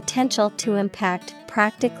have the potential to impact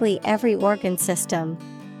practically every organ system.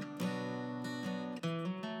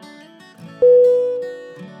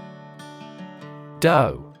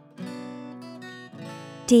 Dough.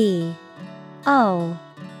 D-O-E.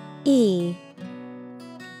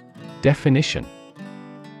 Definition: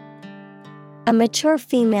 a mature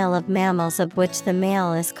female of mammals of which the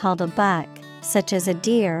male is called a buck, such as a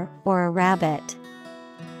deer or a rabbit.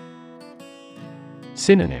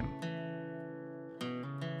 Synonym: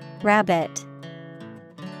 rabbit,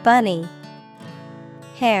 bunny,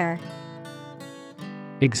 hare.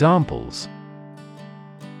 Examples: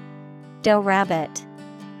 doe rabbit,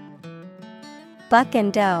 buck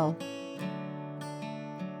and doe.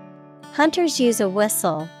 Hunters use a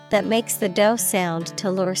whistle that makes the doe sound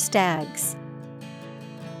to lure stags.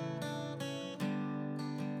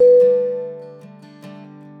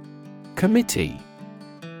 Committee.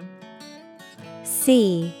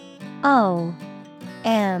 C-O-M-M-I-T-T-E.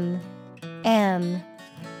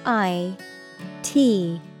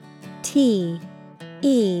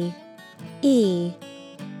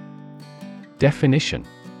 Definition: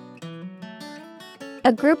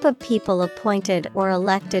 a group of people appointed or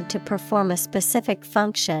elected to perform a specific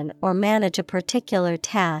function or manage a particular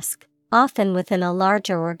task, often within a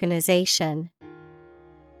larger organization.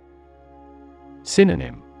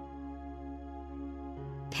 Synonym: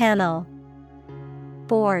 panel,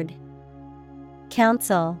 board,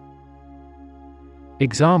 council.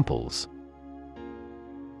 Examples: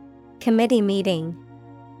 committee meeting,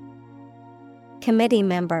 committee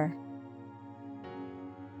member.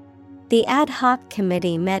 The ad hoc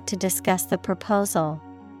committee met to discuss the proposal.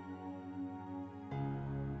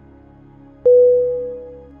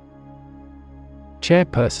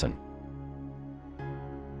 Chairperson.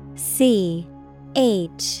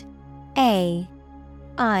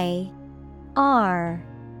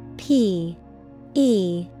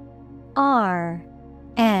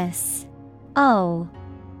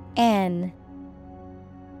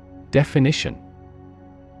 Definition: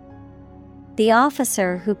 the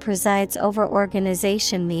officer who presides over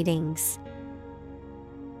organization meetings.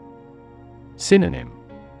 Synonym: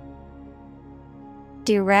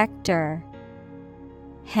 director,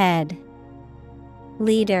 head,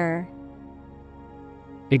 leader,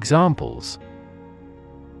 Examples: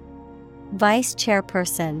 vice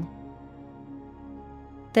chairperson.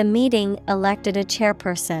 The meeting elected a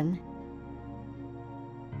chairperson.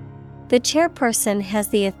 The chairperson has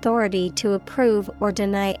the authority to approve or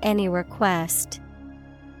deny any request.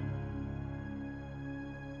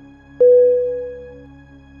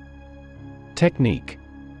 Technique.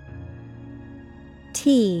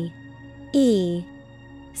 T E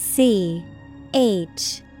C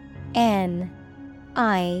H N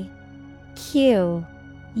I Q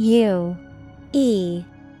U E.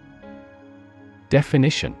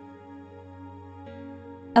 Definition: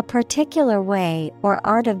 A particular way or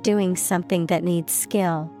art of doing something that needs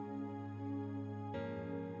skill.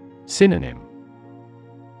 Synonym: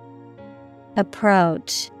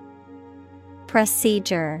 Approach,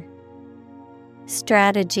 procedure,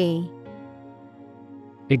 strategy.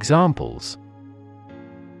 Examples: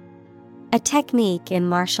 A technique in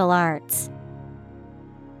martial arts.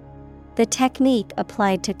 The technique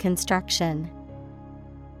applied to construction.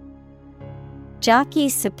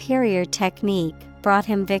 Jockey's superior technique brought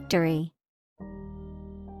him victory.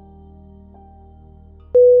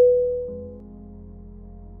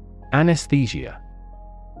 Anesthesia.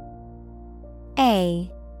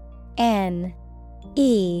 A N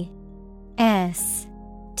E S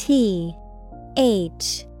T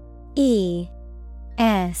H E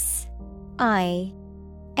S I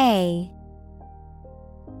A.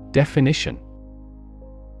 Definition: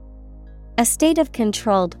 A state of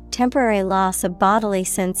controlled, temporary loss of bodily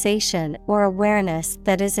sensation or awareness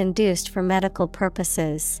that is induced for medical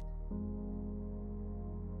purposes.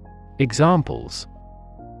 Examples: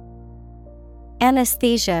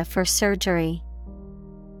 Anesthesia for surgery.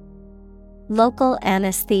 Local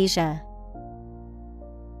anesthesia.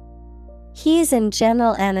 He is in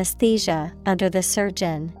general anesthesia under the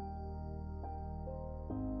surgeon.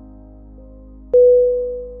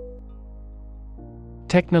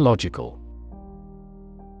 Technological.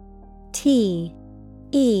 T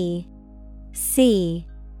E C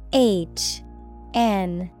H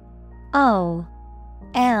N O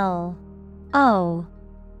L O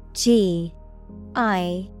G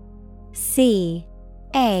I C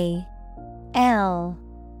A L.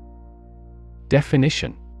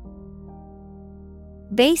 Definition: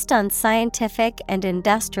 Based on scientific and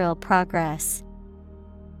industrial progress.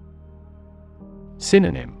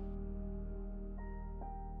 Synonym: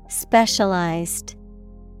 Specialized,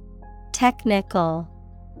 technical.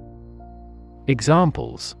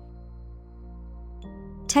 Examples: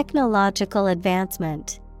 Technological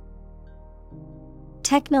advancement.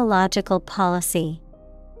 Technological policy.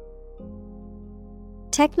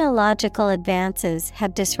 Technological advances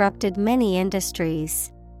have disrupted many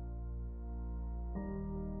industries.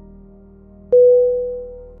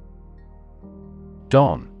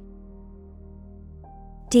 Don.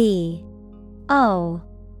 D O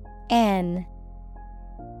N.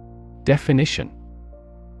 Definition: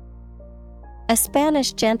 A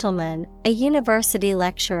Spanish gentleman, a university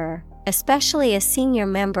lecturer, especially a senior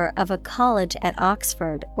member of a college at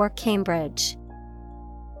Oxford or Cambridge.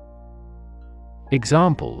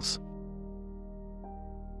 Examples: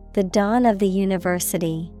 The Don of the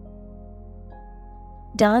University.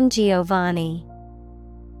 Don Giovanni.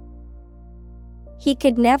 He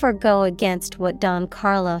could never go against what Don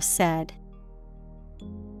Carlos said.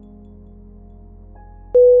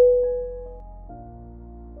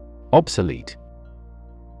 Obsolete.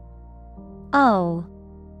 O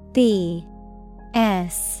B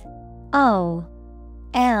S O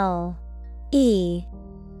L E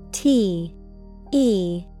T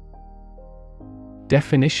E.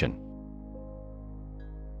 Definition: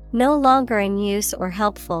 No longer in use or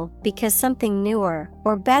helpful because something newer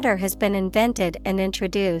or better has been invented and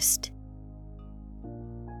introduced.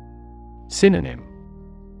 Synonym: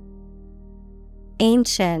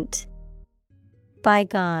 Ancient,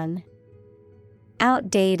 bygone,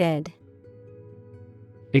 outdated.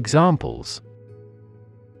 Examples: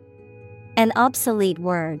 An obsolete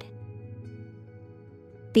word.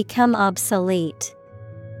 Become obsolete.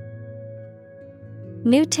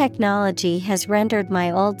 New technology has rendered my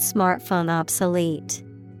old smartphone obsolete.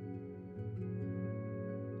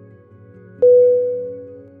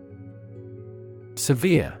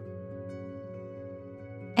 Severe.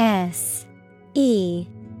 S E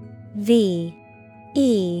V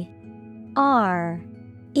E R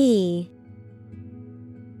E.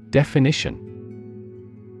 Definition: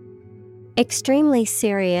 Extremely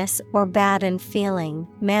serious or bad in feeling,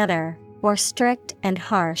 manner, or strict and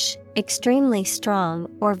harsh, extremely strong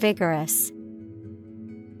or vigorous.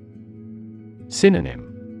 Synonym: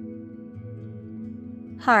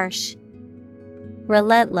 Harsh,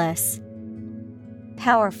 relentless,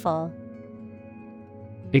 powerful.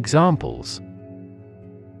 Examples: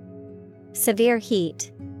 Severe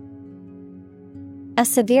heat. A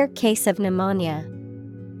severe case of pneumonia.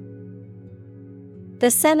 The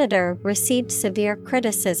senator received severe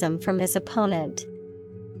criticism from his opponent.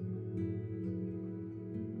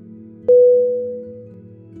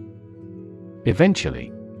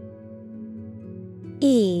 Eventually.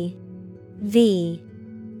 Eventually.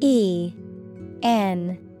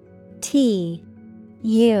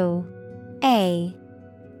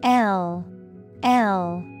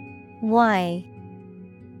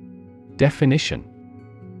 Definition: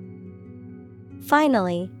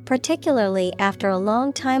 Finally, particularly after a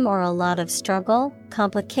long time or a lot of struggle,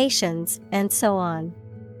 complications, and so on.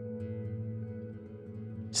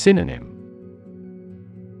 Synonym: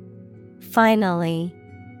 Finally,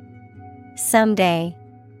 someday,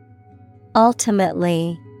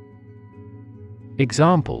 ultimately.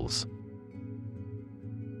 Examples: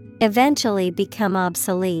 Eventually become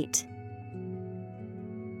obsolete.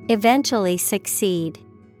 Eventually succeed.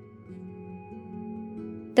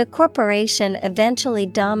 The corporation eventually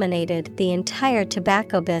dominated the entire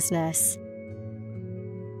tobacco business.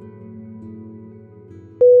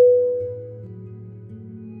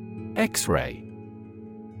 X-ray.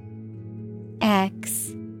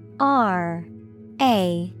 X-R-A-Y.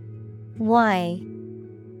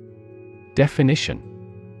 Definition: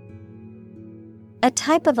 A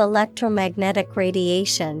type of electromagnetic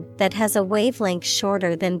radiation that has a wavelength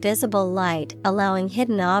shorter than visible light, allowing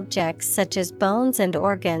hidden objects such as bones and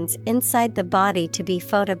organs inside the body to be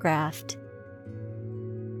photographed.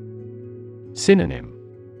 Synonym: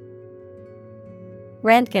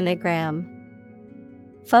 Röntgenogram,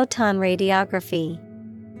 photon radiography.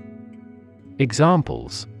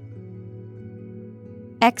 Examples: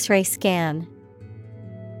 X-ray scan.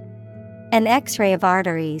 An X-ray of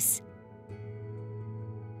arteries.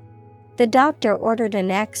 The doctor ordered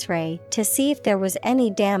an X-ray to see if there was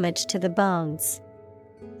any damage to the bones.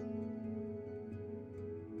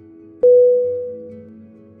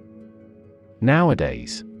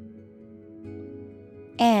 Nowadays.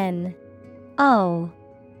 Nowadays.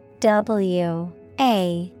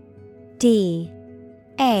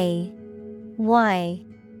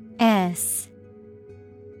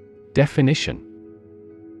 Definition: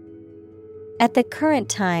 At the current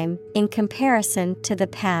time, in comparison to the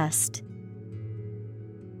past.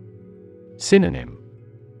 Synonym: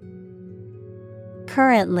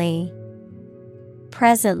 Currently,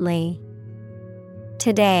 presently,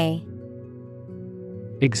 today.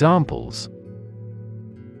 Examples: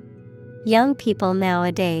 Young people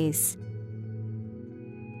nowadays.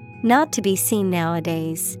 Not to be seen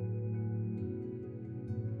nowadays.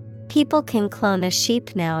 People can clone a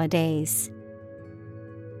sheep nowadays.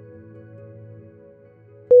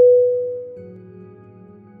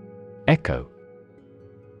 Echo.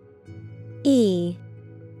 E-C-H-O.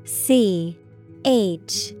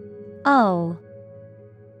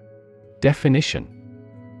 Definition: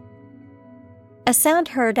 A sound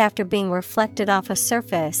heard after being reflected off a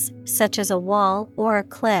surface, such as a wall or a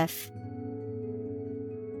cliff.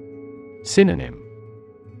 Synonym: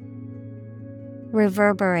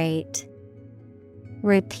 Reverberate,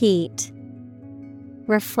 repeat,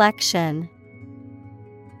 reflection.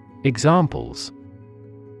 Examples: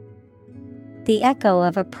 The echo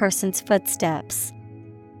of a person's footsteps.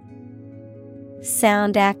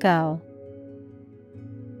 Sound echo.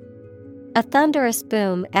 A thunderous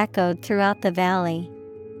boom echoed throughout the valley.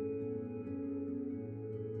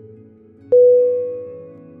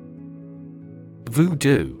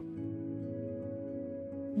 Voodoo.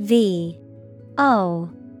 V-O-O-D-O-O.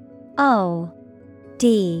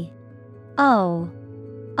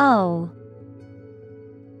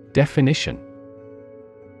 Definition: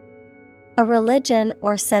 A religion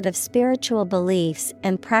or set of spiritual beliefs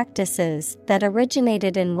and practices that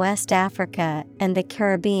originated in West Africa and the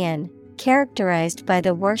Caribbean, characterized by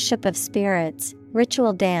the worship of spirits,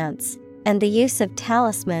 ritual dance, and the use of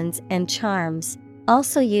talismans and charms,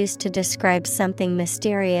 also used to describe something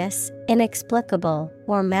mysterious, inexplicable,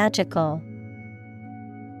 or magical.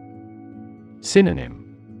 Synonym: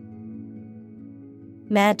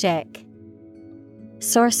 Magic,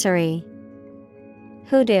 sorcery,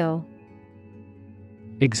 hoodoo.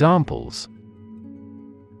 Examples: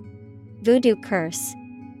 Voodoo curse,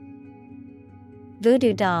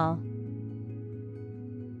 voodoo doll.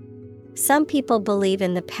 Some people believe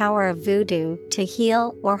in the power of voodoo to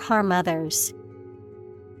heal or harm others.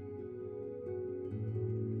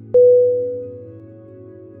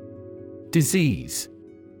 Disease.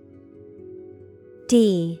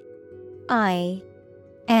 D-I-S-E-A-S-E.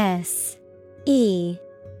 E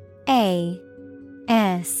A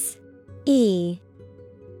S E.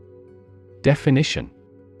 Definition: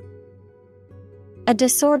 A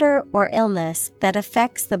disorder or illness that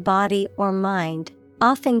affects the body or mind,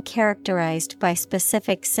 often characterized by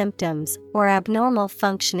specific symptoms or abnormal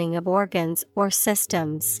functioning of organs or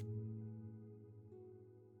systems.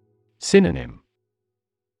 Synonym: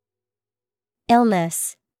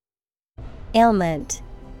 Illness, ailment,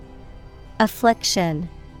 affliction.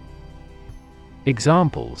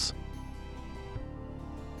 Examples: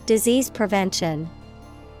 Disease prevention,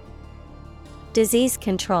 disease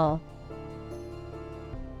control.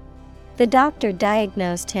 The doctor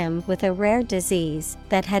diagnosed him with a rare disease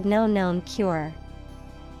that had no known cure.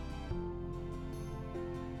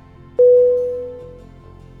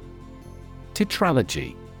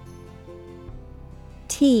 Tetralogy.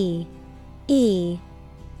 T E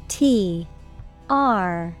T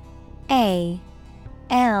R A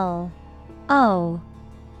L O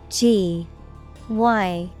G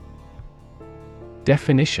Y.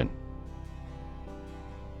 Definition: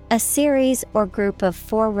 A series or group of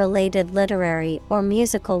 4 related literary or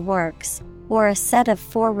musical works, or a set of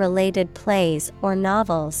 4 related plays or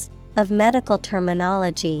novels. Of medical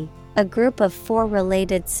terminology, a group of 4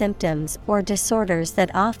 related symptoms or disorders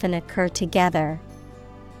that often occur together.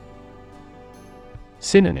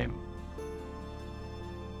 Synonym: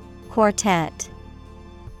 Quartet,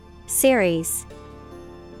 series,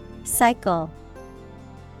 cycle.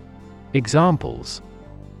 Examples: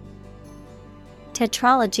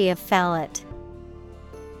 Tetralogy of Fallout,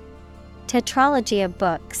 tetralogy of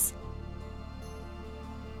books.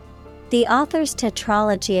 The author's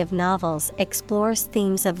tetralogy of novels explores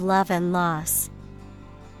themes of love and loss.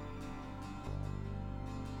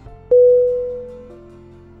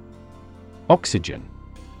 Oxygen.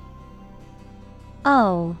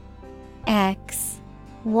 O X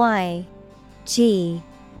Y G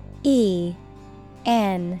E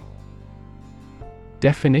N.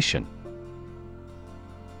 Definition: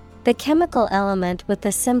 The chemical element with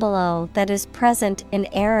the symbol O that is present in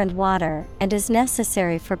air and water and is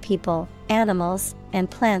necessary for people, animals,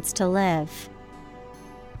 and plants to live.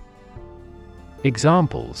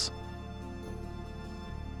 Examples: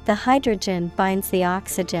 The hydrogen binds the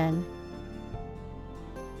oxygen.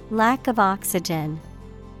 Lack of oxygen.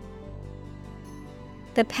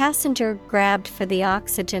 The passenger grabbed for the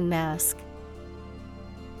oxygen mask.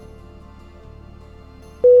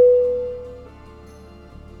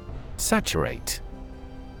 Saturate.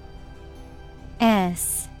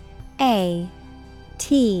 S A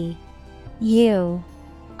T U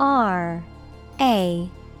R A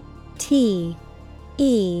T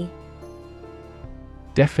E.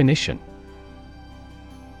 Definition: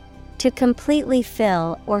 To completely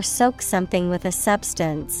fill or soak something with a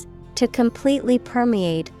substance, to completely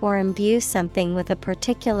permeate or imbue something with a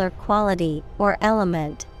particular quality or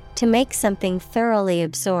element, to make something thoroughly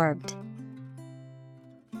absorbed.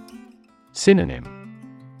 Synonym: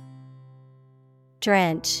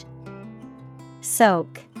 Drench,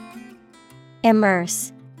 soak,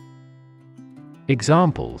 immerse.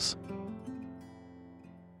 Examples: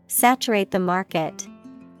 Saturate the market.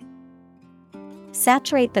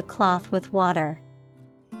 Saturate the cloth with water.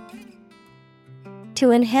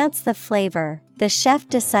 To enhance the flavor, the chef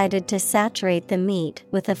decided to saturate the meat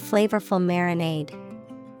with a flavorful marinade.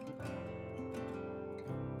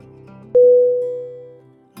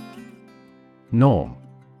 Norm.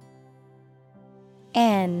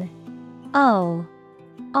 N O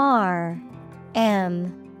R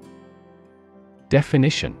M.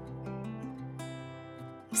 Definition: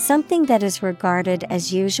 Something that is regarded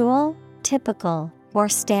as usual, typical, or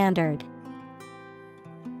standard.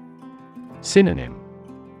 Synonym: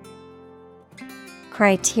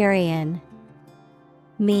 Criterion,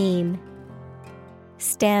 mean,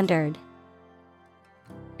 standard.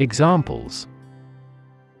 Examples: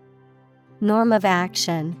 Norm of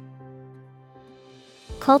action.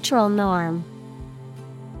 Cultural norm.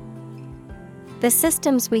 The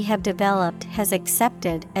systems we have developed has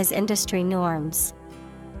accepted as industry norms.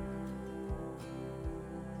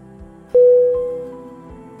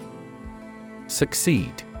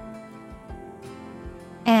 Succeed.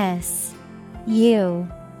 S U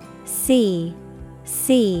C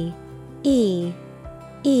C E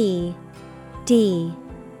E D.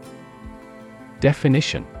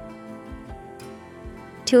 Definition: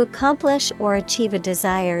 To accomplish or achieve a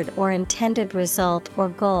desired or intended result or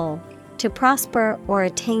goal, to prosper or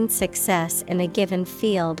attain success in a given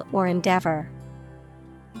field or endeavor.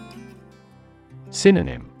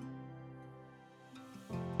 Synonym: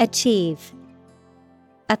 Achieve,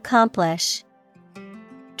 accomplish,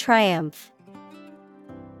 triumph.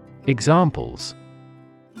 Examples: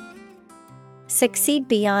 succeed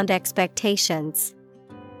beyond expectations,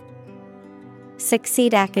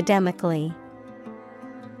 succeed academically.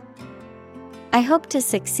 I hope to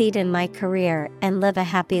succeed in my career and live a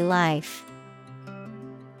happy life.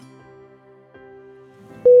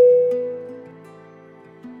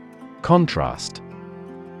 Contrast.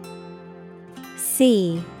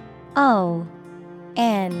 C-O-N-T-R-A-S-T.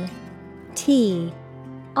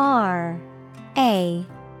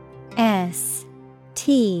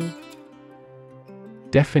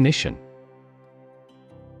 Definition: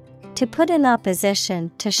 to put in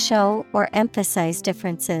opposition to show or emphasize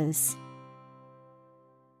differences.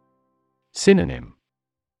 Synonym: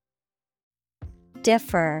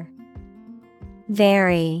 Differ,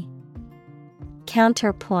 vary,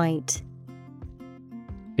 counterpoint.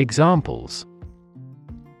 Examples: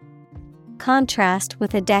 contrast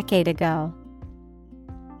with a decade ago.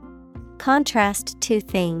 Contrast two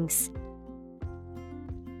things.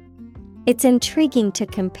 It's intriguing to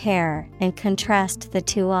compare and contrast the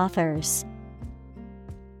two authors.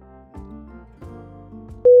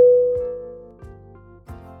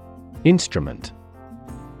 Instrument.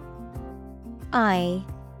 I-N-S-T-R-U-M-E-N-T.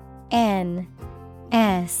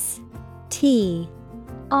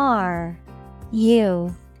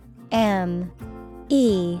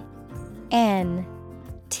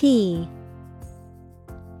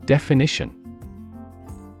 Definition: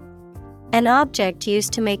 an object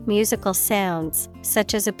used to make musical sounds,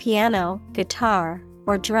 such as a piano, guitar,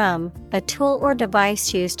 or drum, a tool or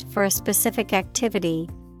device used for a specific activity,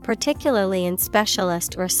 particularly in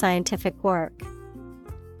specialist or scientific work.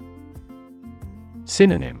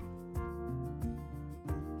 Synonym: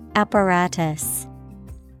 apparatus,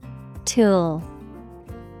 tool,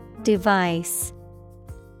 device.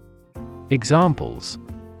 Examples: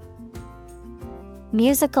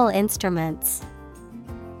 musical instruments,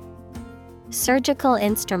 surgical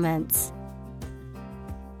instruments.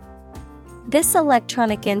 This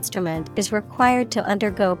electronic instrument is required to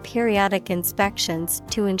undergo periodic inspections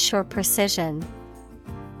to ensure precision.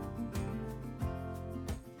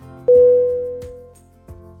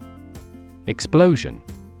 Explosion.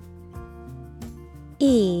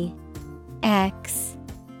 E-X-P-L-O-S-I-O-N.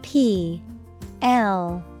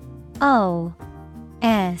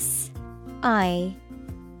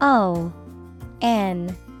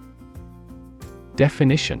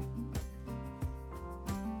 Definition: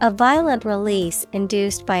 a violent release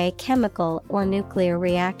induced by a chemical or nuclear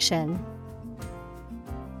reaction.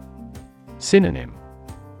 Synonym: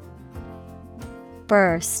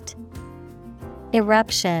 burst,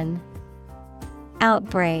 eruption,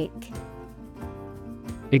 outbreak.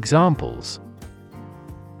 Examples: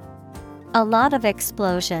 a lot of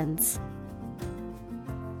explosions.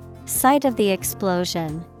 Site of the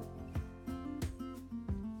explosion.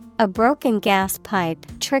 A broken gas pipe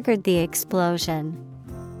triggered the explosion.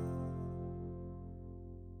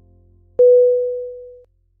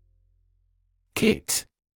 Kit.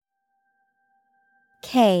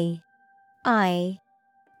 K-I-T.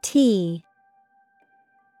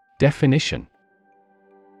 Definition: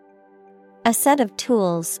 a set of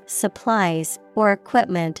tools, supplies, or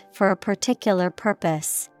equipment for a particular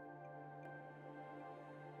purpose.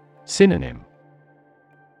 Synonym: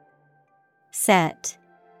 set,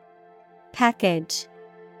 package,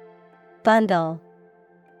 bundle.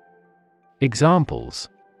 Examples: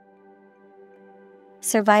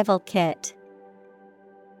 survival kit.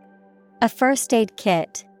 A first aid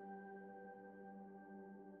kit.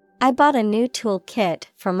 I bought a new tool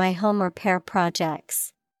kit for my home repair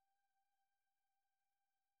projects.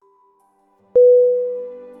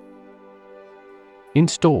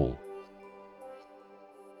 Install.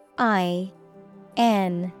 I-N-S-T-A-L-L.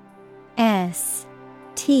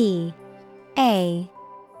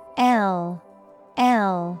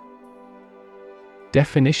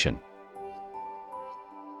 Definition: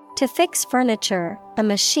 to fix furniture, a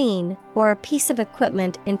machine, or a piece of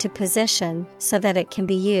equipment into position so that it can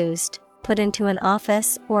be used, put into an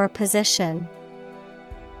office or a position.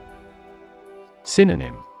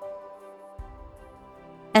 Synonym: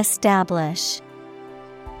 establish,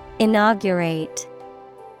 inaugurate,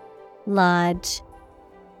 lodge.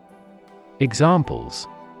 Examples: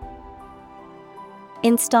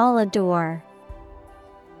 install a door.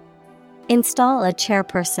 Install a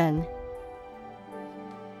chairperson.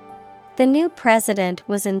 The new president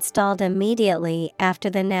was installed immediately after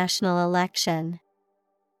the national election.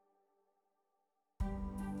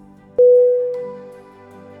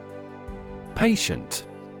 Patient.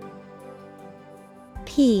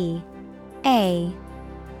 P-A-T-I-E-N-T.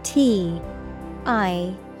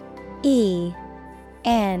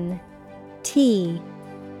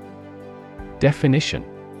 Definition: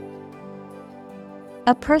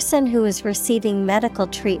 a person who is receiving medical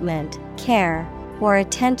treatment, care, or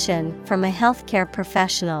attention from a healthcare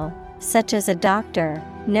professional, such as a doctor,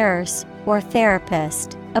 nurse, or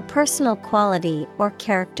therapist, a personal quality or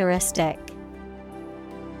characteristic.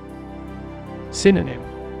 Synonym: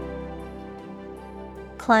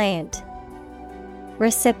 Client,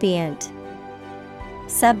 recipient,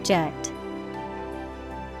 subject.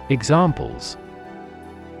 Examples: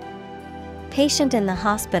 Patient in the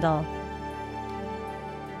hospital.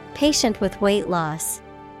 Patient with weight loss.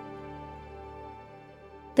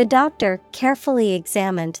 The doctor carefully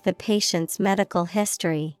examined the patient's medical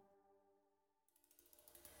history.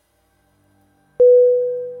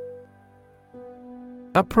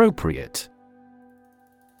 Appropriate.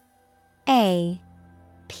 A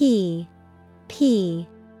P P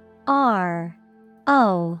R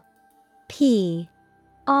O P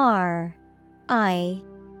R I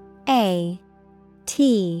A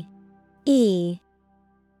T E.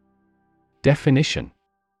 Definition: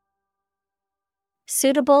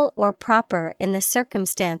 Suitable or proper in the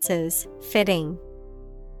circumstances, fitting.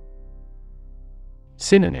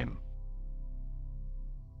 Synonym: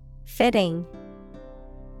 Fitting,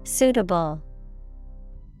 suitable,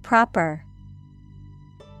 proper.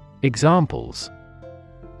 Examples: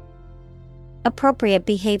 Appropriate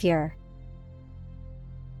behavior.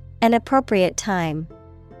 An appropriate time.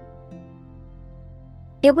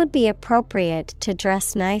 It would be appropriate to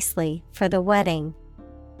dress nicely for the wedding.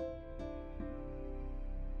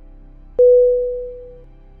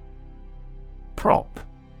 Prop.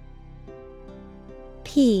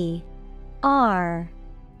 P R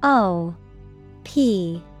O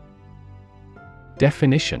P.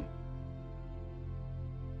 Definition: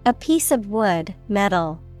 A piece of wood,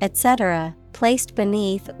 metal, etc., placed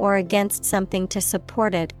beneath or against something to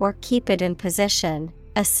support it or keep it in position,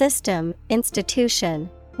 a system, institution,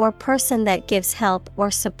 or person that gives help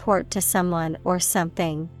or support to someone or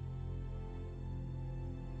something.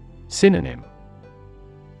 Synonym: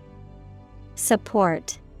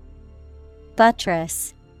 Support,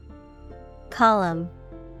 buttress, column.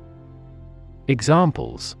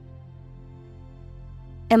 Examples: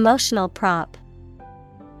 Emotional prop,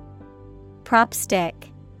 prop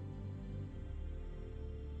stick.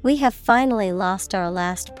 We have finally lost our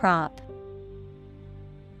last prop.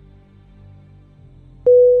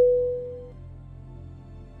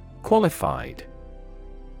 Qualified.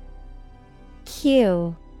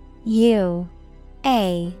 Q U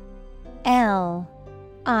A L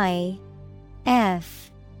I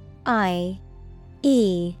F I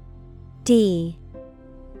E D.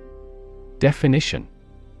 Definition: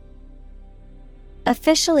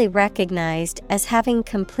 Officially recognized as having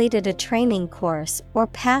completed a training course or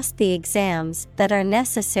passed the exams that are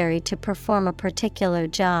necessary to perform a particular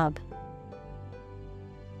job.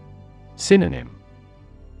 Synonym: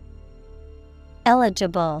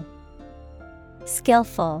 Eligible,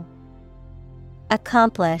 skillful,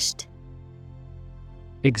 accomplished.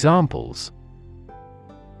 Examples: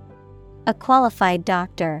 A qualified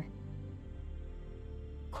doctor.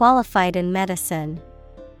 Qualified in medicine.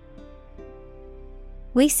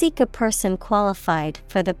 We seek a person qualified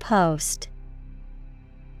for the post.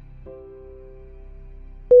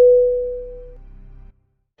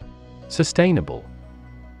 Sustainable.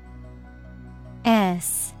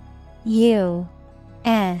 S U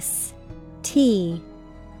S T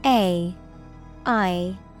A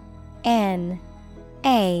I N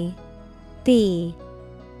A B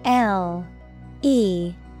L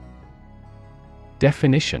E.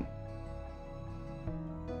 Definition: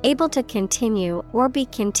 Able to continue or be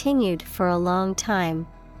continued for a long time.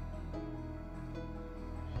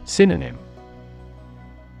 Synonym: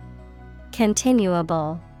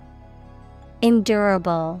 Continuable,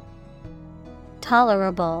 endurable,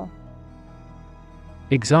 tolerable.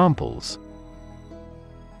 Examples: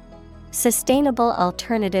 Sustainable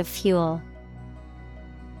alternative fuel.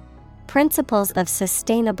 Principles of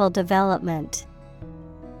sustainable development.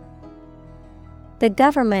 The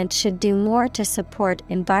government should do more to support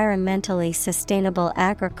environmentally sustainable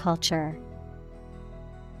agriculture.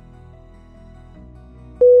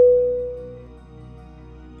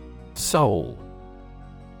 Soul.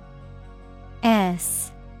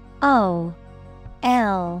 S O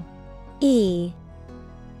L E.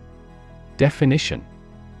 Definition: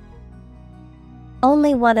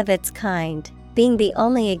 Only one of its kind, being the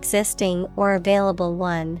only existing or available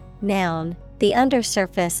one. Noun, the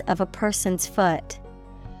undersurface of a person's foot.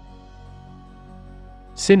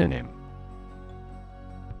 Synonym: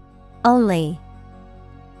 Only,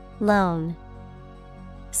 lone,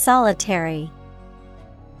 solitary.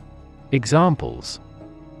 Examples: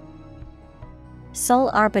 Sole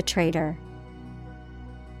arbitrator.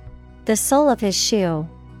 The sole of his shoe.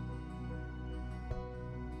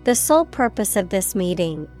 The sole purpose of this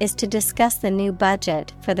meeting is to discuss the new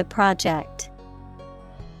budget for the project.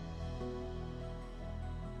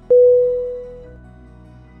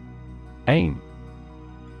 Aim.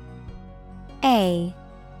 A-I-M.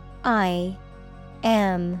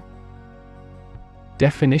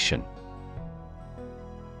 Definition.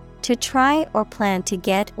 To try or plan to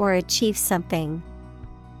get or achieve something.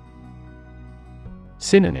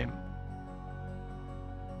 Synonym.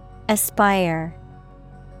 Aspire,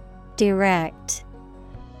 direct,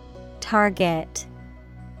 target.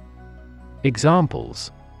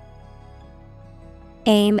 Examples.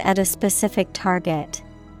 Aim at a specific target.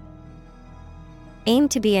 Aim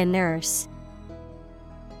to be a nurse.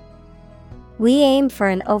 We aim for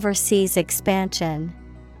an overseas expansion.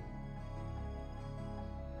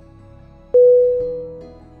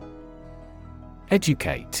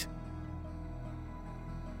 Educate.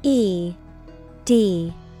 E-D-U-C-A-T-E.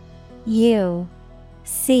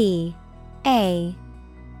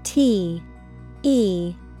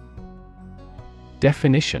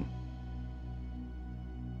 Definition.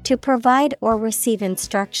 To provide or receive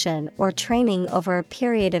instruction or training over a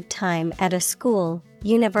period of time at a school,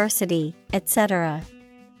 university, etc.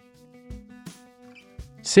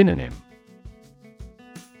 Synonym.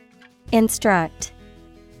 Instruct,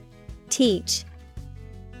 teach,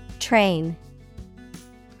 train.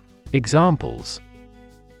 Examples.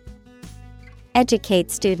 Educate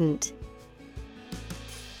student.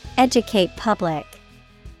 Educate public.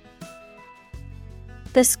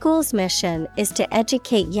 The school's mission is to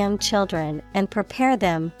educate young children and prepare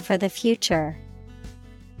them for the future.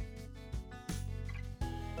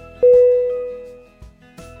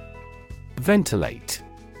 Ventilate.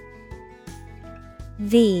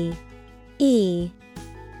 V-E-N-T-I-L-A-T-E.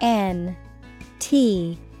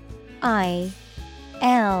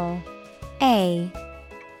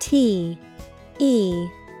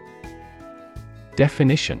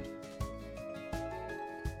 Definition.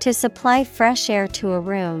 To supply fresh air to a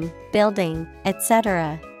room, building,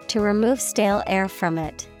 etc., to remove stale air from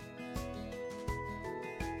it.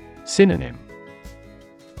 Synonym.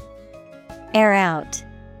 Air out,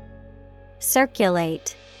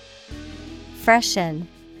 circulate, freshen.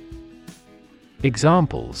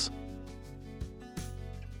 Examples.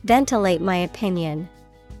 Ventilate my opinion.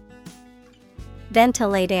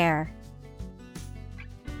 Ventilate air.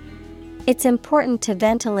 It's important to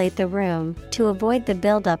ventilate the room to avoid the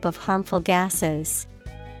buildup of harmful gases.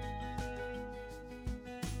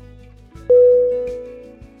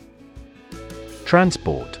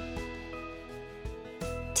 Transport.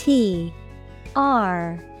 T-R-A-N-S-P-O-R-T.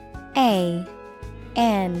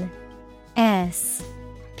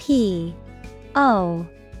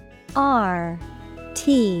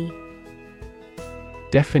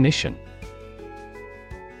 Definition.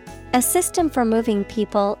 A system for moving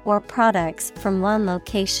people or products from one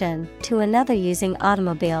location to another using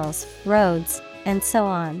automobiles, roads, and so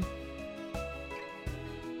on.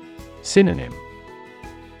 Synonym.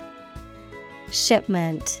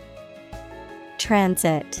 Shipment,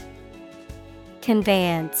 transit,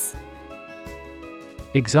 conveyance.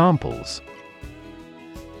 Examples.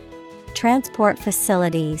 Transport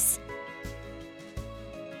facilities.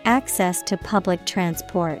 Access to public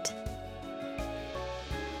transport.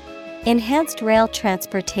 Enhanced rail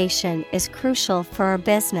transportation is crucial for our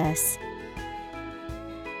business.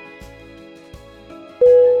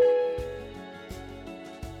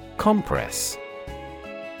 Compress.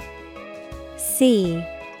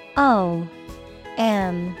 C-O-M-P-R-E-S-S.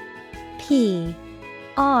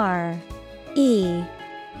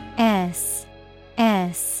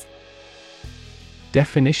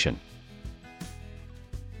 Definition.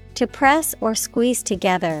 To press or squeeze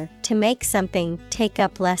together to make something take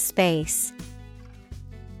up less space.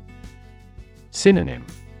 Synonym.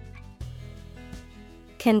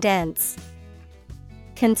 Condense,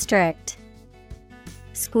 constrict,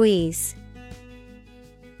 squeeze.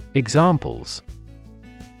 Examples.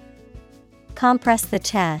 Compress the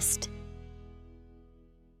chest.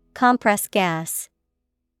 Compress gas.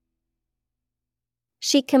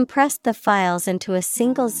 She compressed the files into a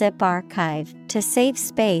single zip archive to save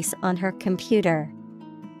space on her computer.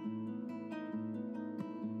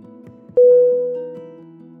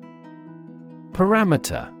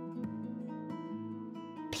 Parameter.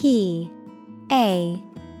 P-A-R-A-M-E-T-E-R.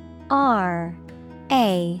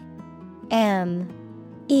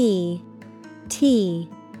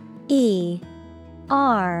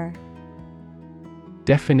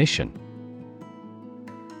 Definition.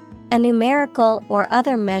 A numerical or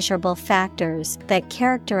other measurable factors that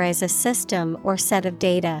characterize a system or set of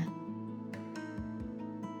data.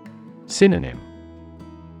 Synonym: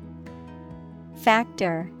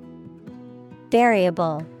 Factor,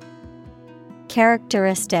 variable,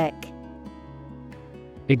 characteristic.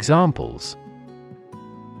 Examples: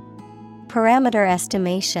 Parameter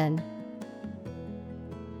estimation,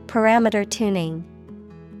 parameter tuning.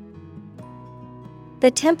 The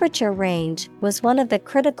temperature range was one of the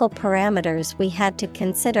critical parameters we had to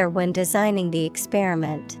consider when designing the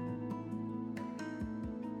experiment.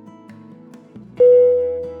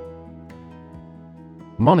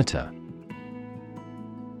 Monitor.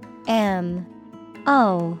 M-O-N-I-T-O-R.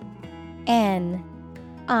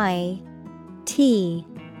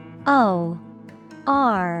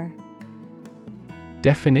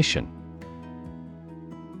 Definition: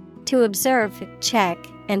 To observe, check,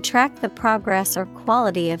 and track the progress or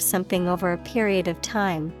quality of something over a period of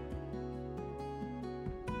time.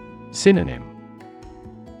 Synonym: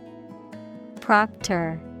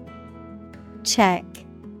 Proctor, check,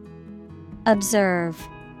 observe.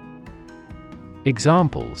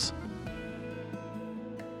 Examples: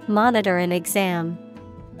 Monitor an exam.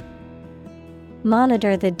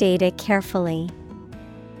 Monitor the data carefully.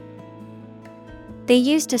 They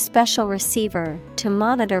used a special receiver to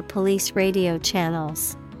monitor police radio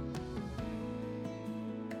channels.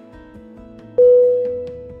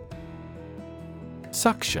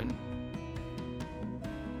 Suction.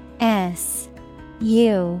 S-U-C-T-I-O-N.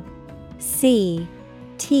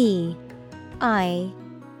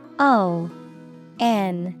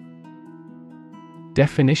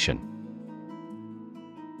 Definition: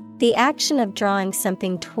 The action of drawing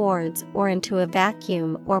something towards or into a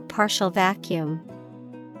vacuum or partial vacuum.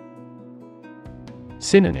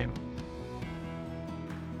 Synonym: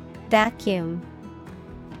 Vacuum,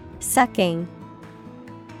 sucking.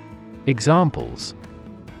 Examples: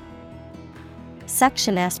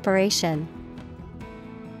 Suction aspiration.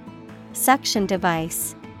 Suction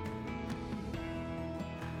device.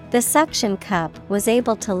 The suction cup was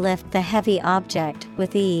able to lift the heavy object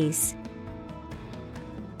with ease.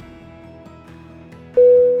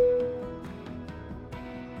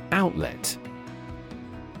 Outlet.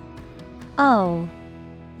 O-U-T-L-E-T.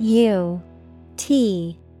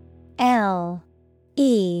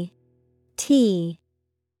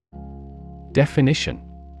 Definition: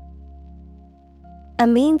 A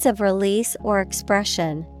means of release or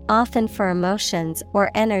expression, often for emotions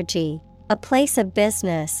or energy, a place of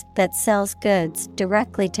business that sells goods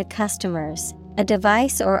directly to customers, a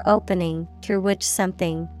device or opening through which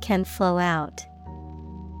something can flow out.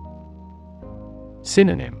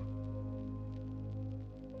 Synonym: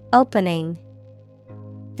 Opening,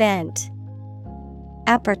 vent,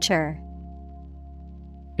 aperture.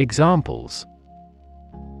 Examples: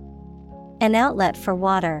 An outlet for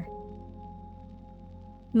water.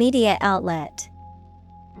 Media outlet.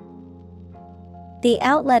 The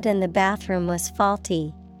outlet in the bathroom was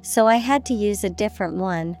faulty, so I had to use a different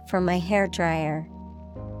one for my hairdryer.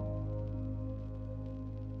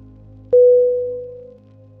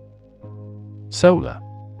 Solar.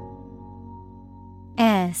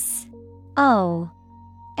 S-O-L-A-R.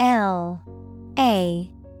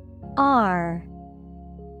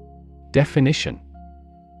 Definition: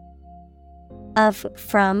 Of,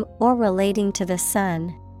 from, or relating to the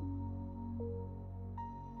sun.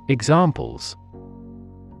 Examples: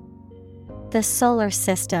 The solar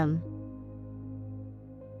system.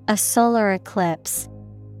 A solar eclipse.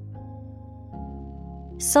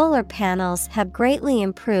 Solar panels have greatly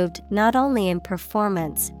improved not only in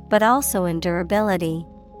performance, but also in durability.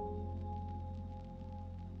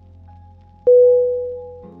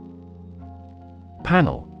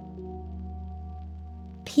 Panel.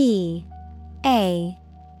 P-A-N-E-L.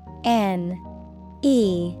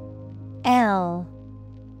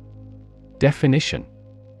 Definition: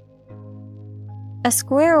 A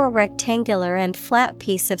square or rectangular and flat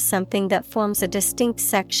piece of something that forms a distinct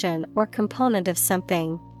section or component of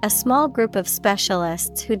something, a small group of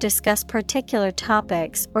specialists who discuss particular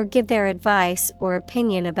topics or give their advice or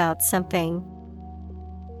opinion about something.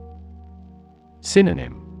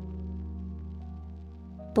 Synonym: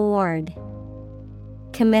 Board,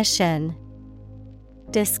 commission,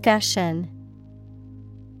 discussion.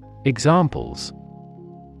 Examples: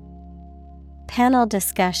 Panel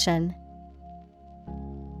discussion.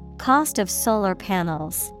 Cost of solar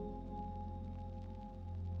panels.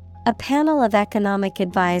 A panel of economic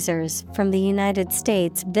advisors from the United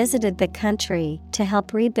States visited the country to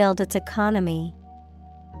help rebuild its economy.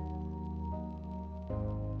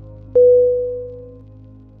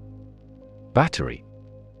 Battery.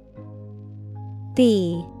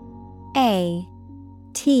 B A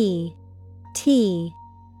T T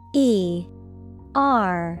E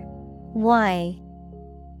R Y.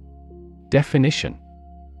 Definition: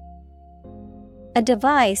 A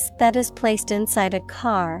device that is placed inside a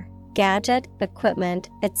car, gadget, equipment,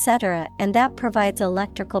 etc., and that provides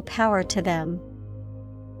electrical power to them.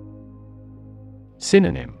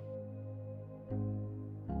 Synonym: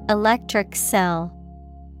 Electric cell,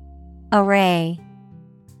 array,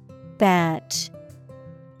 batch.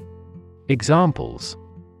 Examples: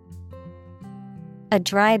 A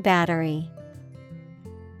dry battery,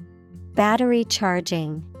 battery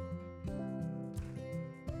charging.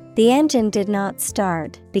 The engine did not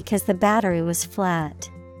start because the battery was flat.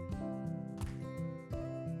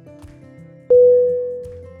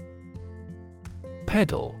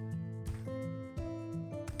 Pedal.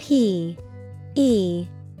 P E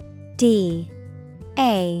D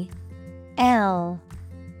A L.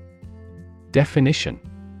 Definition: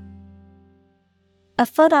 A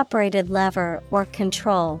foot-operated lever or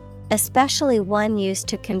control, especially one used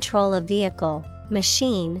to control a vehicle,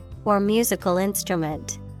 machine, or musical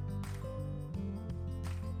instrument.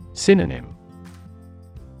 Synonym: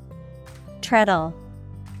 Treadle,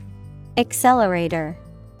 accelerator.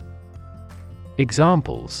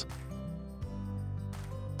 Examples: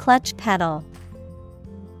 Clutch pedal,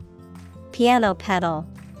 piano pedal.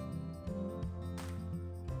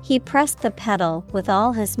 He pressed the pedal with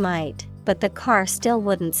all his might, but the car still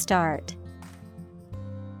wouldn't start.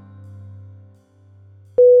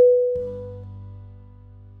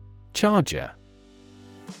 Charger.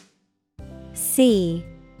 C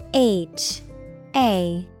H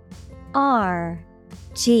A R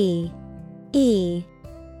G E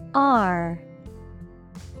R.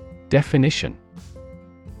 Definition: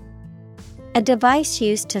 A device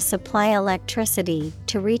used to supply electricity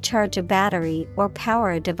to recharge a battery or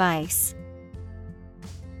power a device.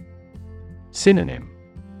 Synonym: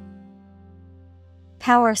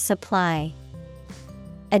 Power supply,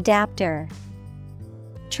 adapter,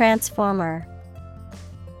 transformer.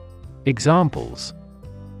 Examples: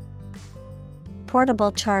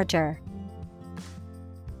 Portable charger,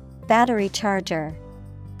 battery charger.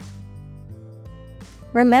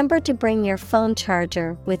 Remember to bring your phone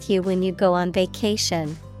charger with you when you go on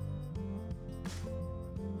vacation.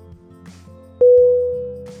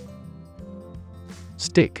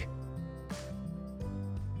 Stick.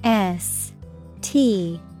 S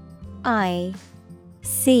T I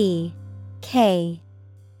C K.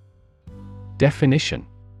 Definition: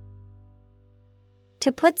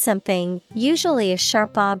 To put something, usually a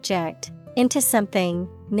sharp object, into something,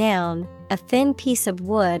 noun, a thin piece of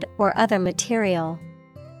wood or other material.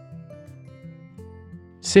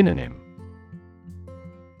 Synonym: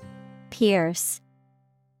 Pierce,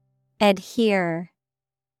 adhere,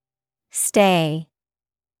 stay.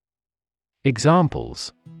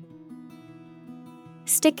 Examples: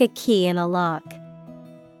 Stick a key in a lock.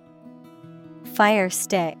 Fire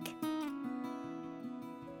stick.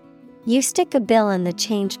 You stick a bill in the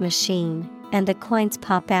change machine, and the coins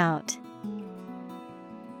pop out.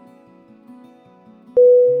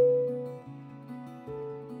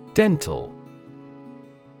 Dental.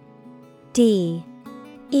 D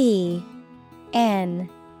E N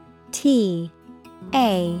T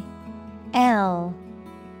A L.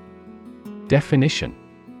 Definition: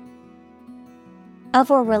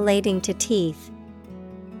 Of or relating to teeth.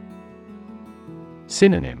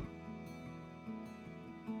 Synonym: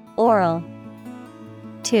 Oral,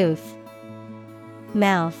 tooth,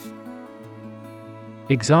 mouth.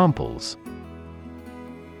 Examples: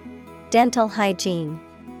 Dental hygiene,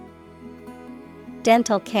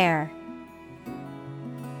 dental care.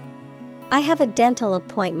 I have a dental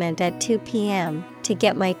appointment at 2 p.m. to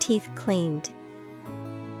get my teeth cleaned.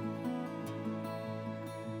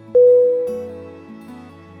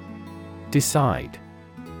 Decide.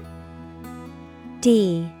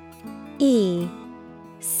 D E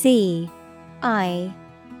C I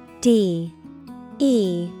D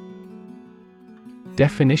E.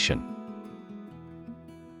 Definition: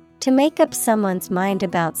 To make up someone's mind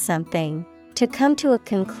about something, to come to a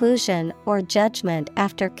conclusion or judgment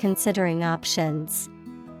after considering options.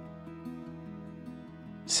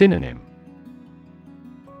 Synonym: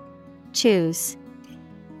 Choose,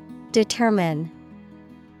 determine,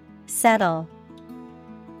 settle.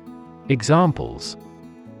 Examples: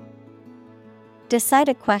 Decide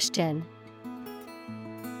a question.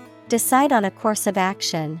 Decide on a course of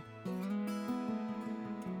action.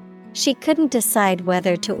 She couldn't decide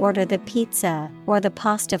whether to order the pizza or the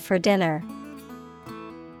pasta for dinner.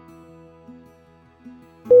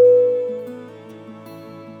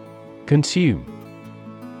 Consume.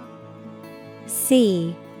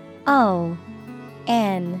 C O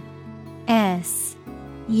N S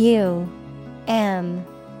U M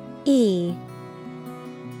E.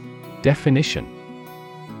 Definition: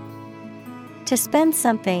 To spend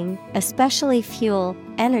something, especially fuel,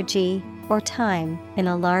 energy, or time, in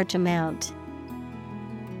a large amount.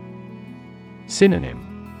 Synonym: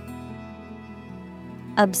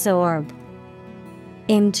 Absorb,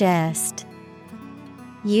 ingest,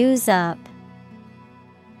 use up.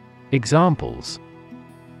 Examples: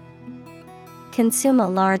 Consume a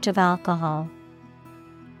large of alcohol.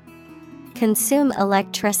 Consume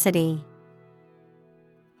electricity.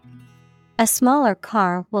 A smaller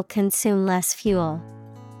car will consume less fuel.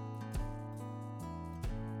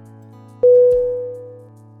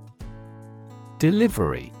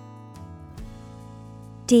 Delivery.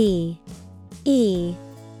 D E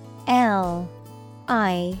L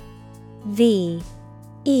I V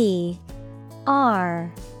E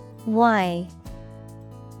R Y.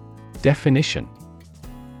 Definition: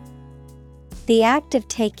 The act of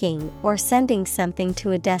taking or sending something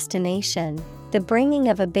to a destination, the bringing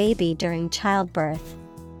of a baby during childbirth.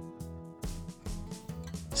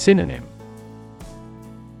 Synonym: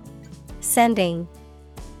 Sending,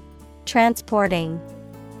 transporting,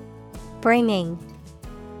 bringing.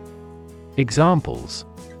 Examples: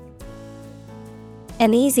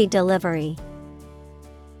 An easy delivery.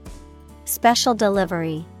 Special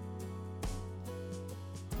delivery.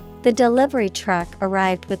 The delivery truck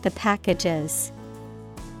arrived with the packages.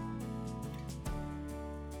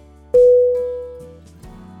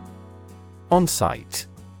 On-site.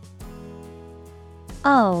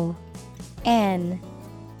 O N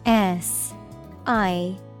S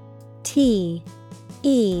I T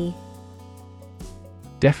E.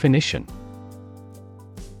 Definition: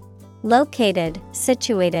 Located,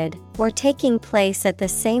 situated, or taking place at the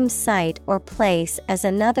same site or place as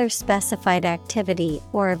another specified activity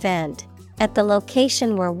or event, at the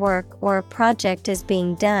location where work or a project is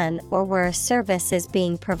being done or where a service is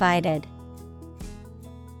being provided.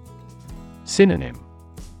 Synonym: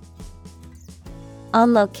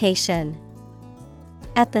 On location.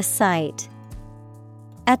 At the site.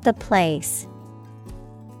 At the place.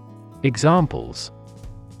 Examples: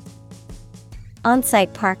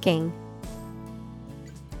 On-site parking.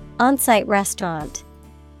 On-site restaurant.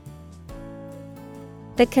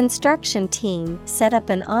 The construction team set up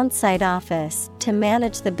an on-site office to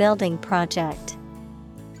manage the building project.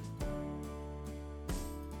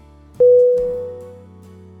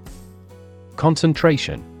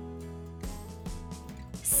 Concentration.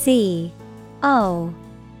 C O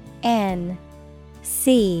N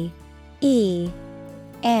C E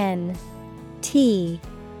N T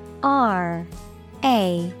R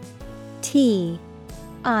A T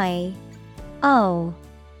I O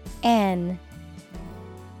N.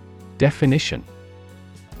 Definition: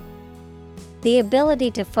 The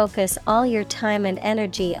ability to focus all your time and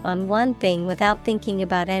energy on one thing without thinking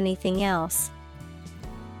about anything else.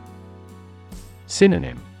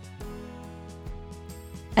 Synonym: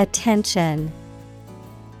 Attention,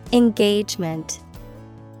 engagement,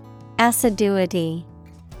 assiduity.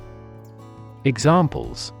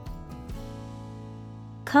 Examples: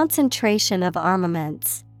 Concentration of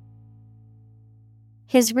armaments.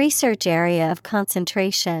 His research area of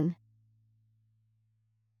concentration.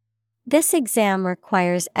 This exam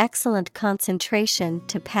requires excellent concentration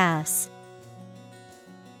to pass.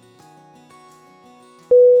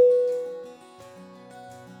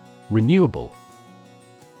 Renewable.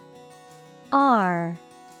 R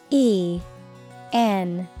E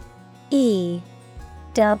N E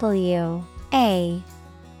W A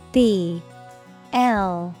B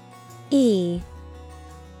L E.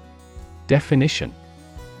 Definition: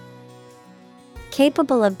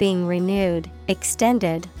 Capable of being renewed,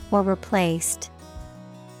 extended, or replaced.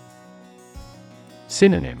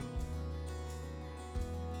 Synonym: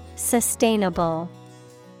 Sustainable,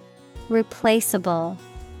 replaceable.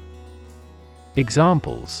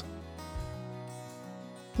 Examples: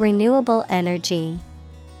 Renewable energy.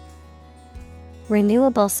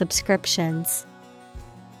 Renewable subscriptions.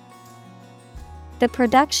 The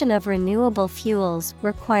production of renewable fuels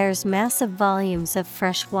requires massive volumes of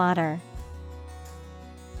fresh water.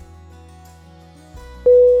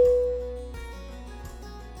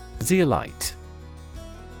 Zeolite.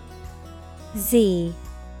 Z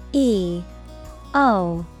E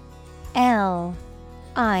O L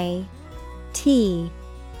I T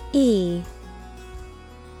E.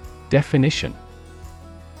 Definition: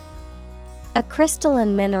 A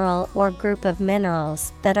crystalline mineral or group of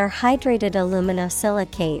minerals that are hydrated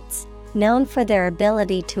aluminosilicates, known for their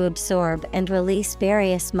ability to absorb and release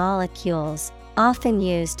various molecules, often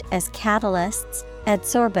used as catalysts,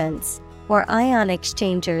 adsorbents, or ion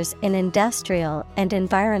exchangers in industrial and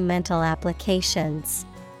environmental applications.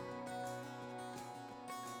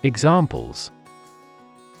 Examples: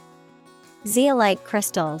 Zeolite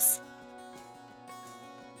crystals,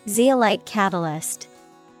 zeolite catalyst.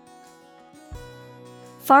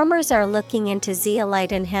 Farmers are looking into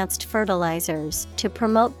zeolite-enhanced fertilizers to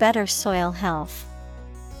promote better soil health.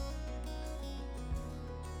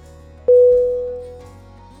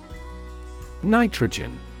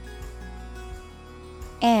 Nitrogen.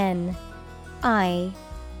 Nitrogen.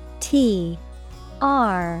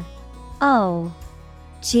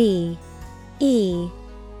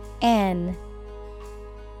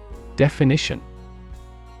 Definition: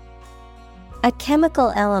 A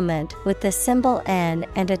chemical element with the symbol N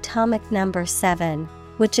and atomic number 7,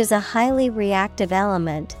 which is a highly reactive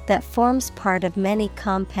element that forms part of many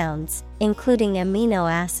compounds, including amino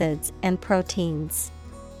acids and proteins.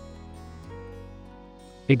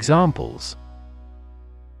 Examples: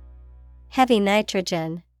 Heavy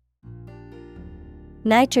nitrogen,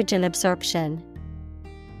 nitrogen absorption.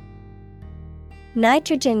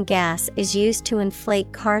 Nitrogen gas is used to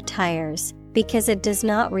inflate car tires because it does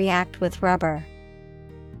not react with rubber.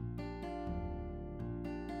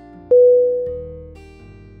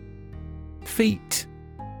 Feet.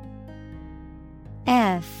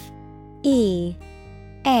 F-E-A-T.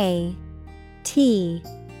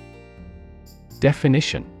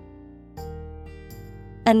 Definition: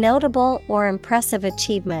 A notable or impressive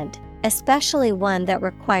achievement, especially one that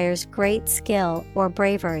requires great skill or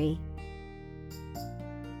bravery.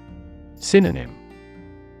 Synonym: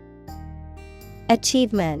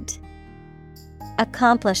 Achievement,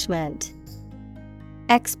 accomplishment,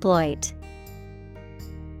 exploit.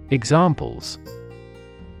 Examples: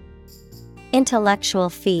 Intellectual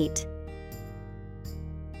feat,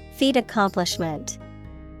 feat accomplishment.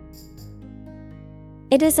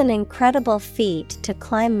 It is an incredible feat to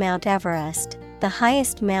climb Mount Everest, the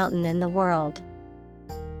highest mountain in the world.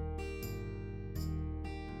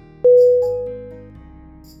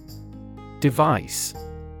 Device.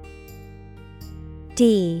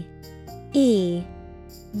 D-E-V-I-C-E.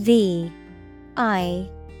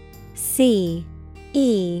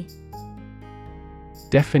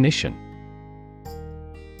 Definition: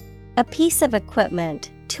 A piece of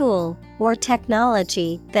equipment, tool, or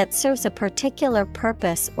technology that serves a particular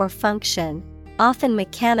purpose or function, often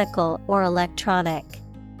mechanical or electronic.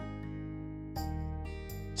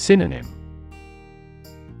 Synonym: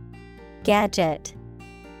 Gadget,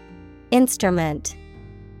 instrument,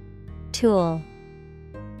 tool.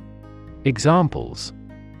 Examples: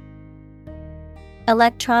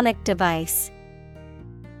 Electronic device,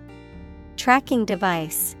 tracking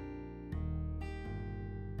device.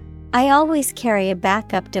 I always carry a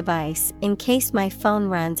backup device in case my phone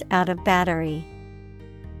runs out of battery.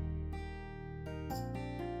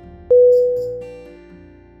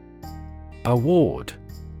 Award.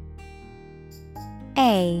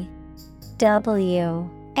 A-W-A-R-D.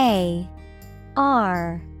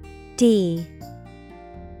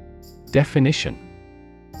 Definition: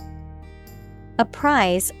 A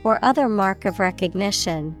prize or other mark of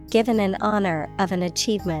recognition given in honor of an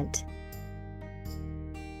achievement.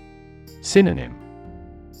 Synonym: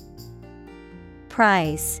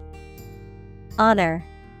 Prize, honor,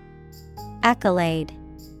 accolade.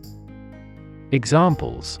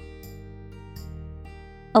 Examples: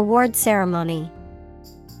 Award ceremony,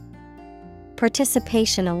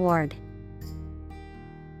 participation award.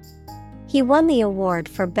 He won the award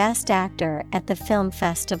for Best Actor at the film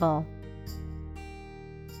festival.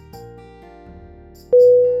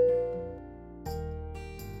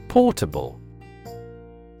 Portable.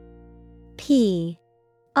 P-O-R-T-A-B-L-E.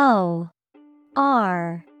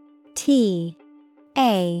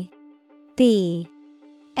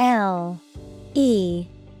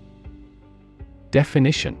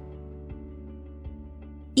 Definition: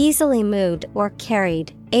 Easily moved or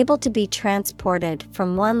carried, able to be transported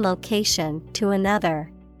from one location to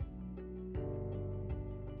another.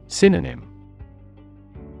 Synonym: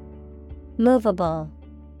 Movable,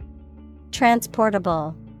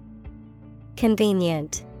 transportable,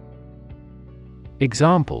 convenient.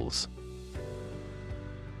 Examples: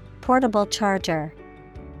 Portable charger,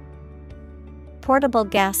 portable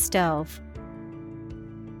gas stove.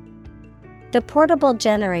 The portable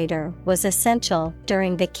generator was essential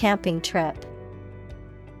during the camping trip.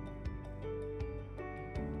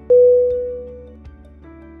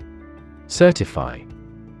 Certify.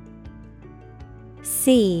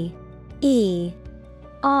 C-E-R-T-I-F-Y.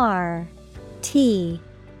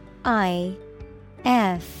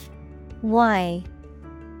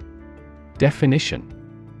 Definition: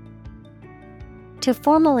 To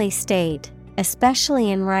formally state,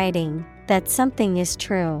 especially in writing, that something is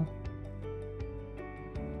true.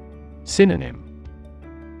 Synonym: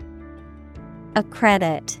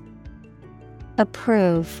 Accredit,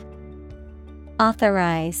 approve,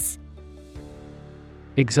 authorize.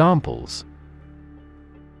 Examples: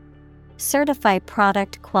 Certify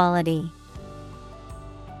product quality.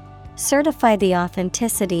 Certify the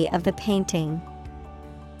authenticity of the painting.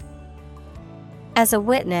 As a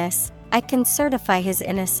witness, I can certify his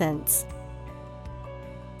innocence.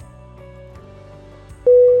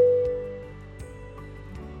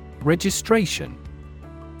 Registration.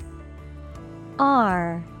 Registration.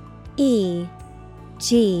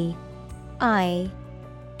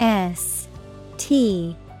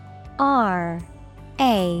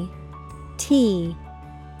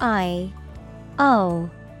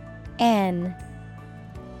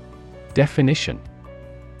 Definition: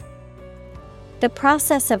 The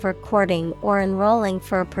process of recording or enrolling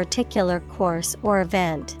for a particular course or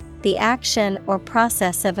event, the action or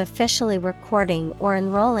process of officially recording or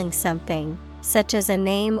enrolling something, such as a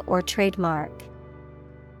name or trademark.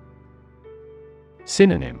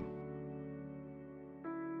 Synonym: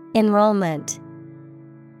 Enrollment,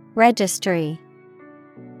 registry,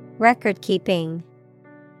 record keeping.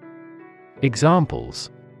 Examples: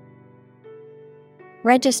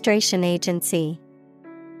 Registration agency.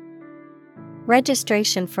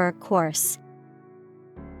 Registration for a course.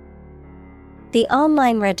 The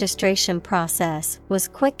online registration process was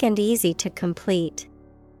quick and easy to complete.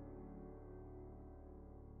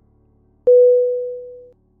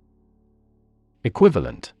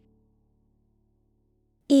 Equivalent.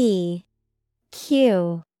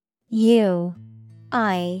 Equivalent.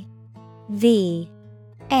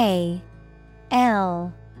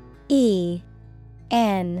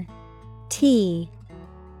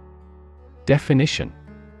 Definition: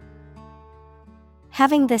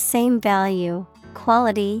 Having the same value,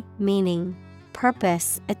 quality, meaning,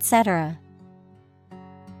 purpose, etc.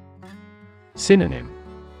 Synonym: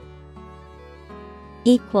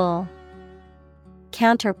 Equal,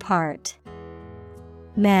 counterpart,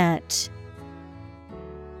 match.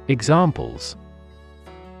 Examples: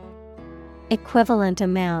 Equivalent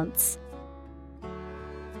amounts.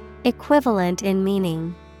 Equivalent in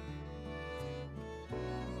meaning.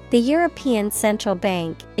 The European Central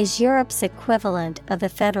Bank is Europe's equivalent of the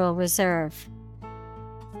Federal Reserve.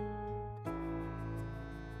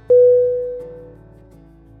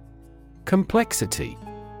 Complexity.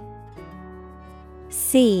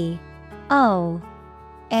 COMPLEXITY.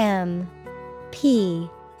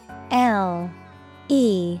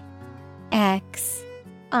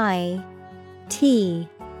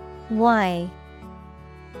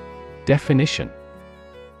 Definition: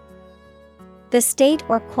 The state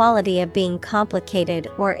or quality of being complicated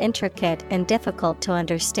or intricate and difficult to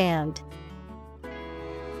understand.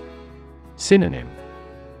 Synonym: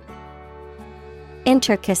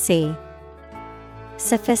 Intricacy,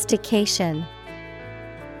 sophistication,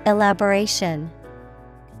 elaboration.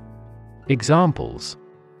 Examples: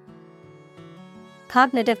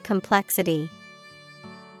 Cognitive complexity.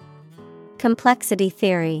 Complexity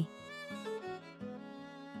theory.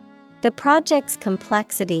 The project's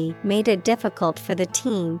complexity made it difficult for the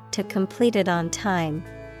team to complete it on time.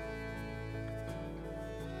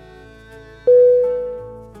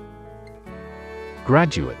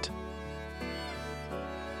 Graduate.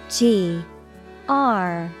 Graduate.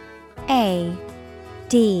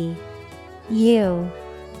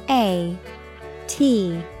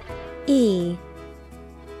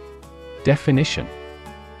 Definition: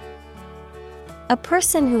 A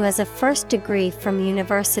person who has a first degree from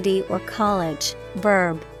university or college.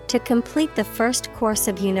 Verb, to complete the first course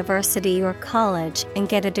of university or college and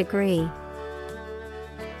get a degree.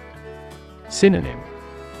 Synonym: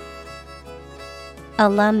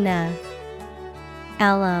 Alumna,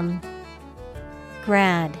 alum,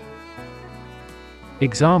 grad.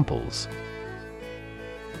 Examples: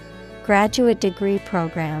 Graduate degree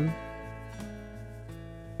program.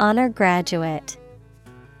 Honor graduate.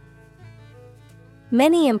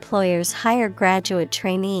 Many employers hire graduate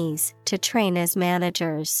trainees to train as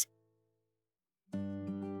managers.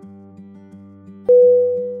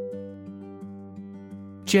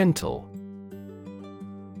 Gentle.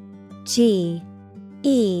 Gentle.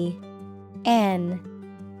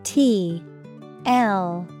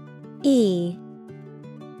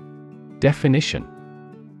 Definition: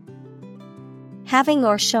 Having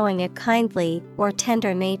or showing a kindly or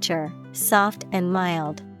tender nature, soft and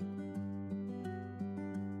mild.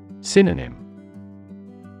 Synonym: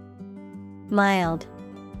 Mild,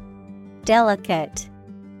 delicate,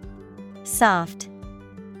 soft.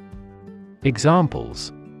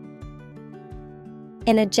 Examples: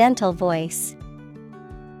 in a gentle voice,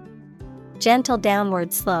 gentle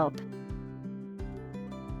downward slope.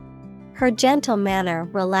 Her gentle manner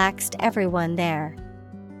relaxed everyone there.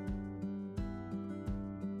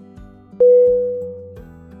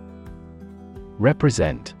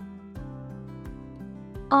 Represent.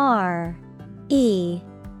 R-E-P-R-E-S-E-N-T.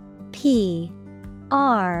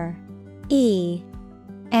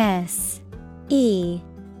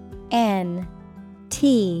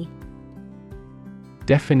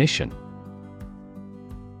 Definition: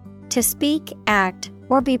 to speak, act,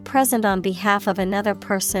 or be present on behalf of another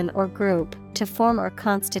person or group, to form or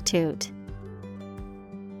constitute.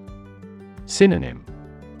 Synonym: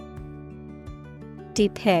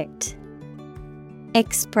 depict,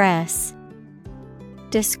 express,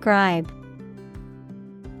 describe.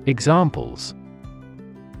 Examples: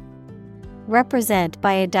 represent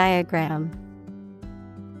by a diagram.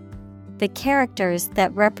 The characters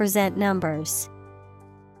that represent numbers.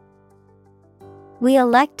 We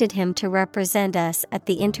elected him to represent us at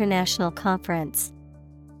the international conference.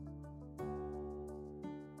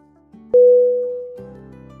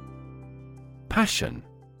 Passion.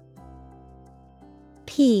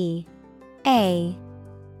 P-A-S-S-I-O-N.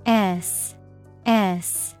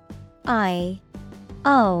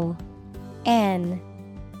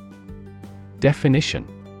 Definition: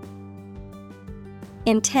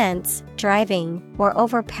 intense, driving, or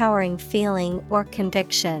overpowering feeling or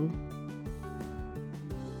conviction.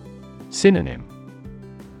 Synonym: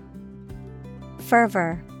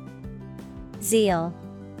 fervor, zeal,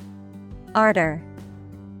 ardor.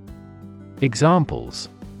 Examples: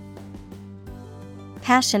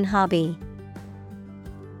 passion hobby,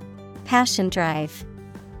 passion drive.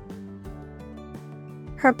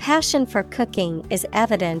 Her passion for cooking is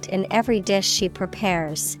evident in every dish she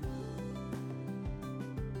prepares.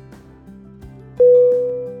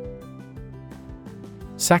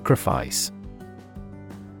 Sacrifice.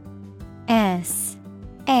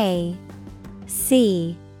 S-A-C-R-I-F-I-C-E.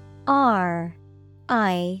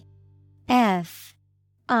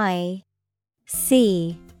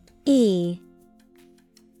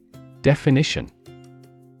 Definition: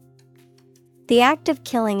 the act of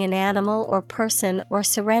killing an animal or person or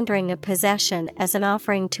surrendering a possession as an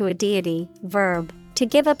offering to a deity. Verb, to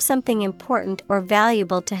give up something important or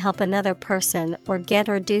valuable to help another person or get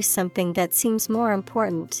or do something that seems more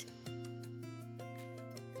important.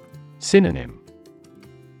 Synonym: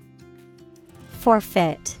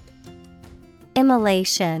 forfeit,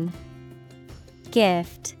 immolation,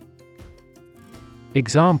 gift.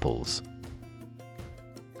 Examples: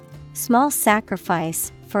 small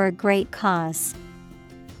sacrifice for a great cause.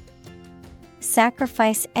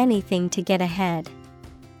 Sacrifice anything to get ahead.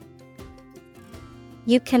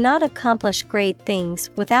 You cannot accomplish great things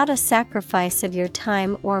without a sacrifice of your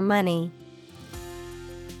time or money.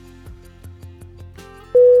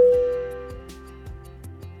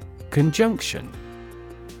 Conjunction.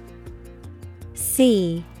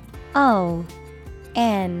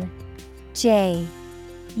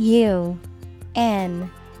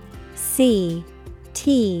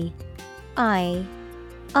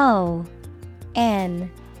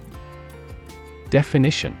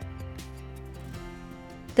 Definition: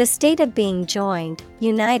 the state of being joined,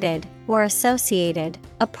 united, or associated,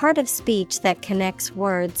 a part of speech that connects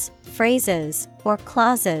words, phrases, or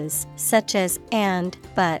clauses, such as and,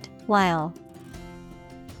 but, while.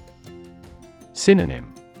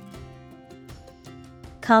 Synonym: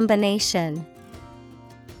 combination,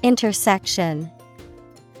 intersection,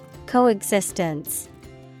 coexistence.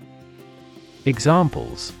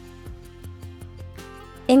 Examples: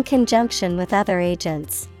 in conjunction with other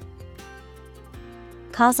agents.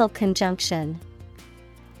 Causal conjunction.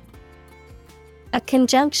 A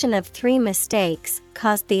conjunction of three mistakes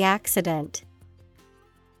caused the accident.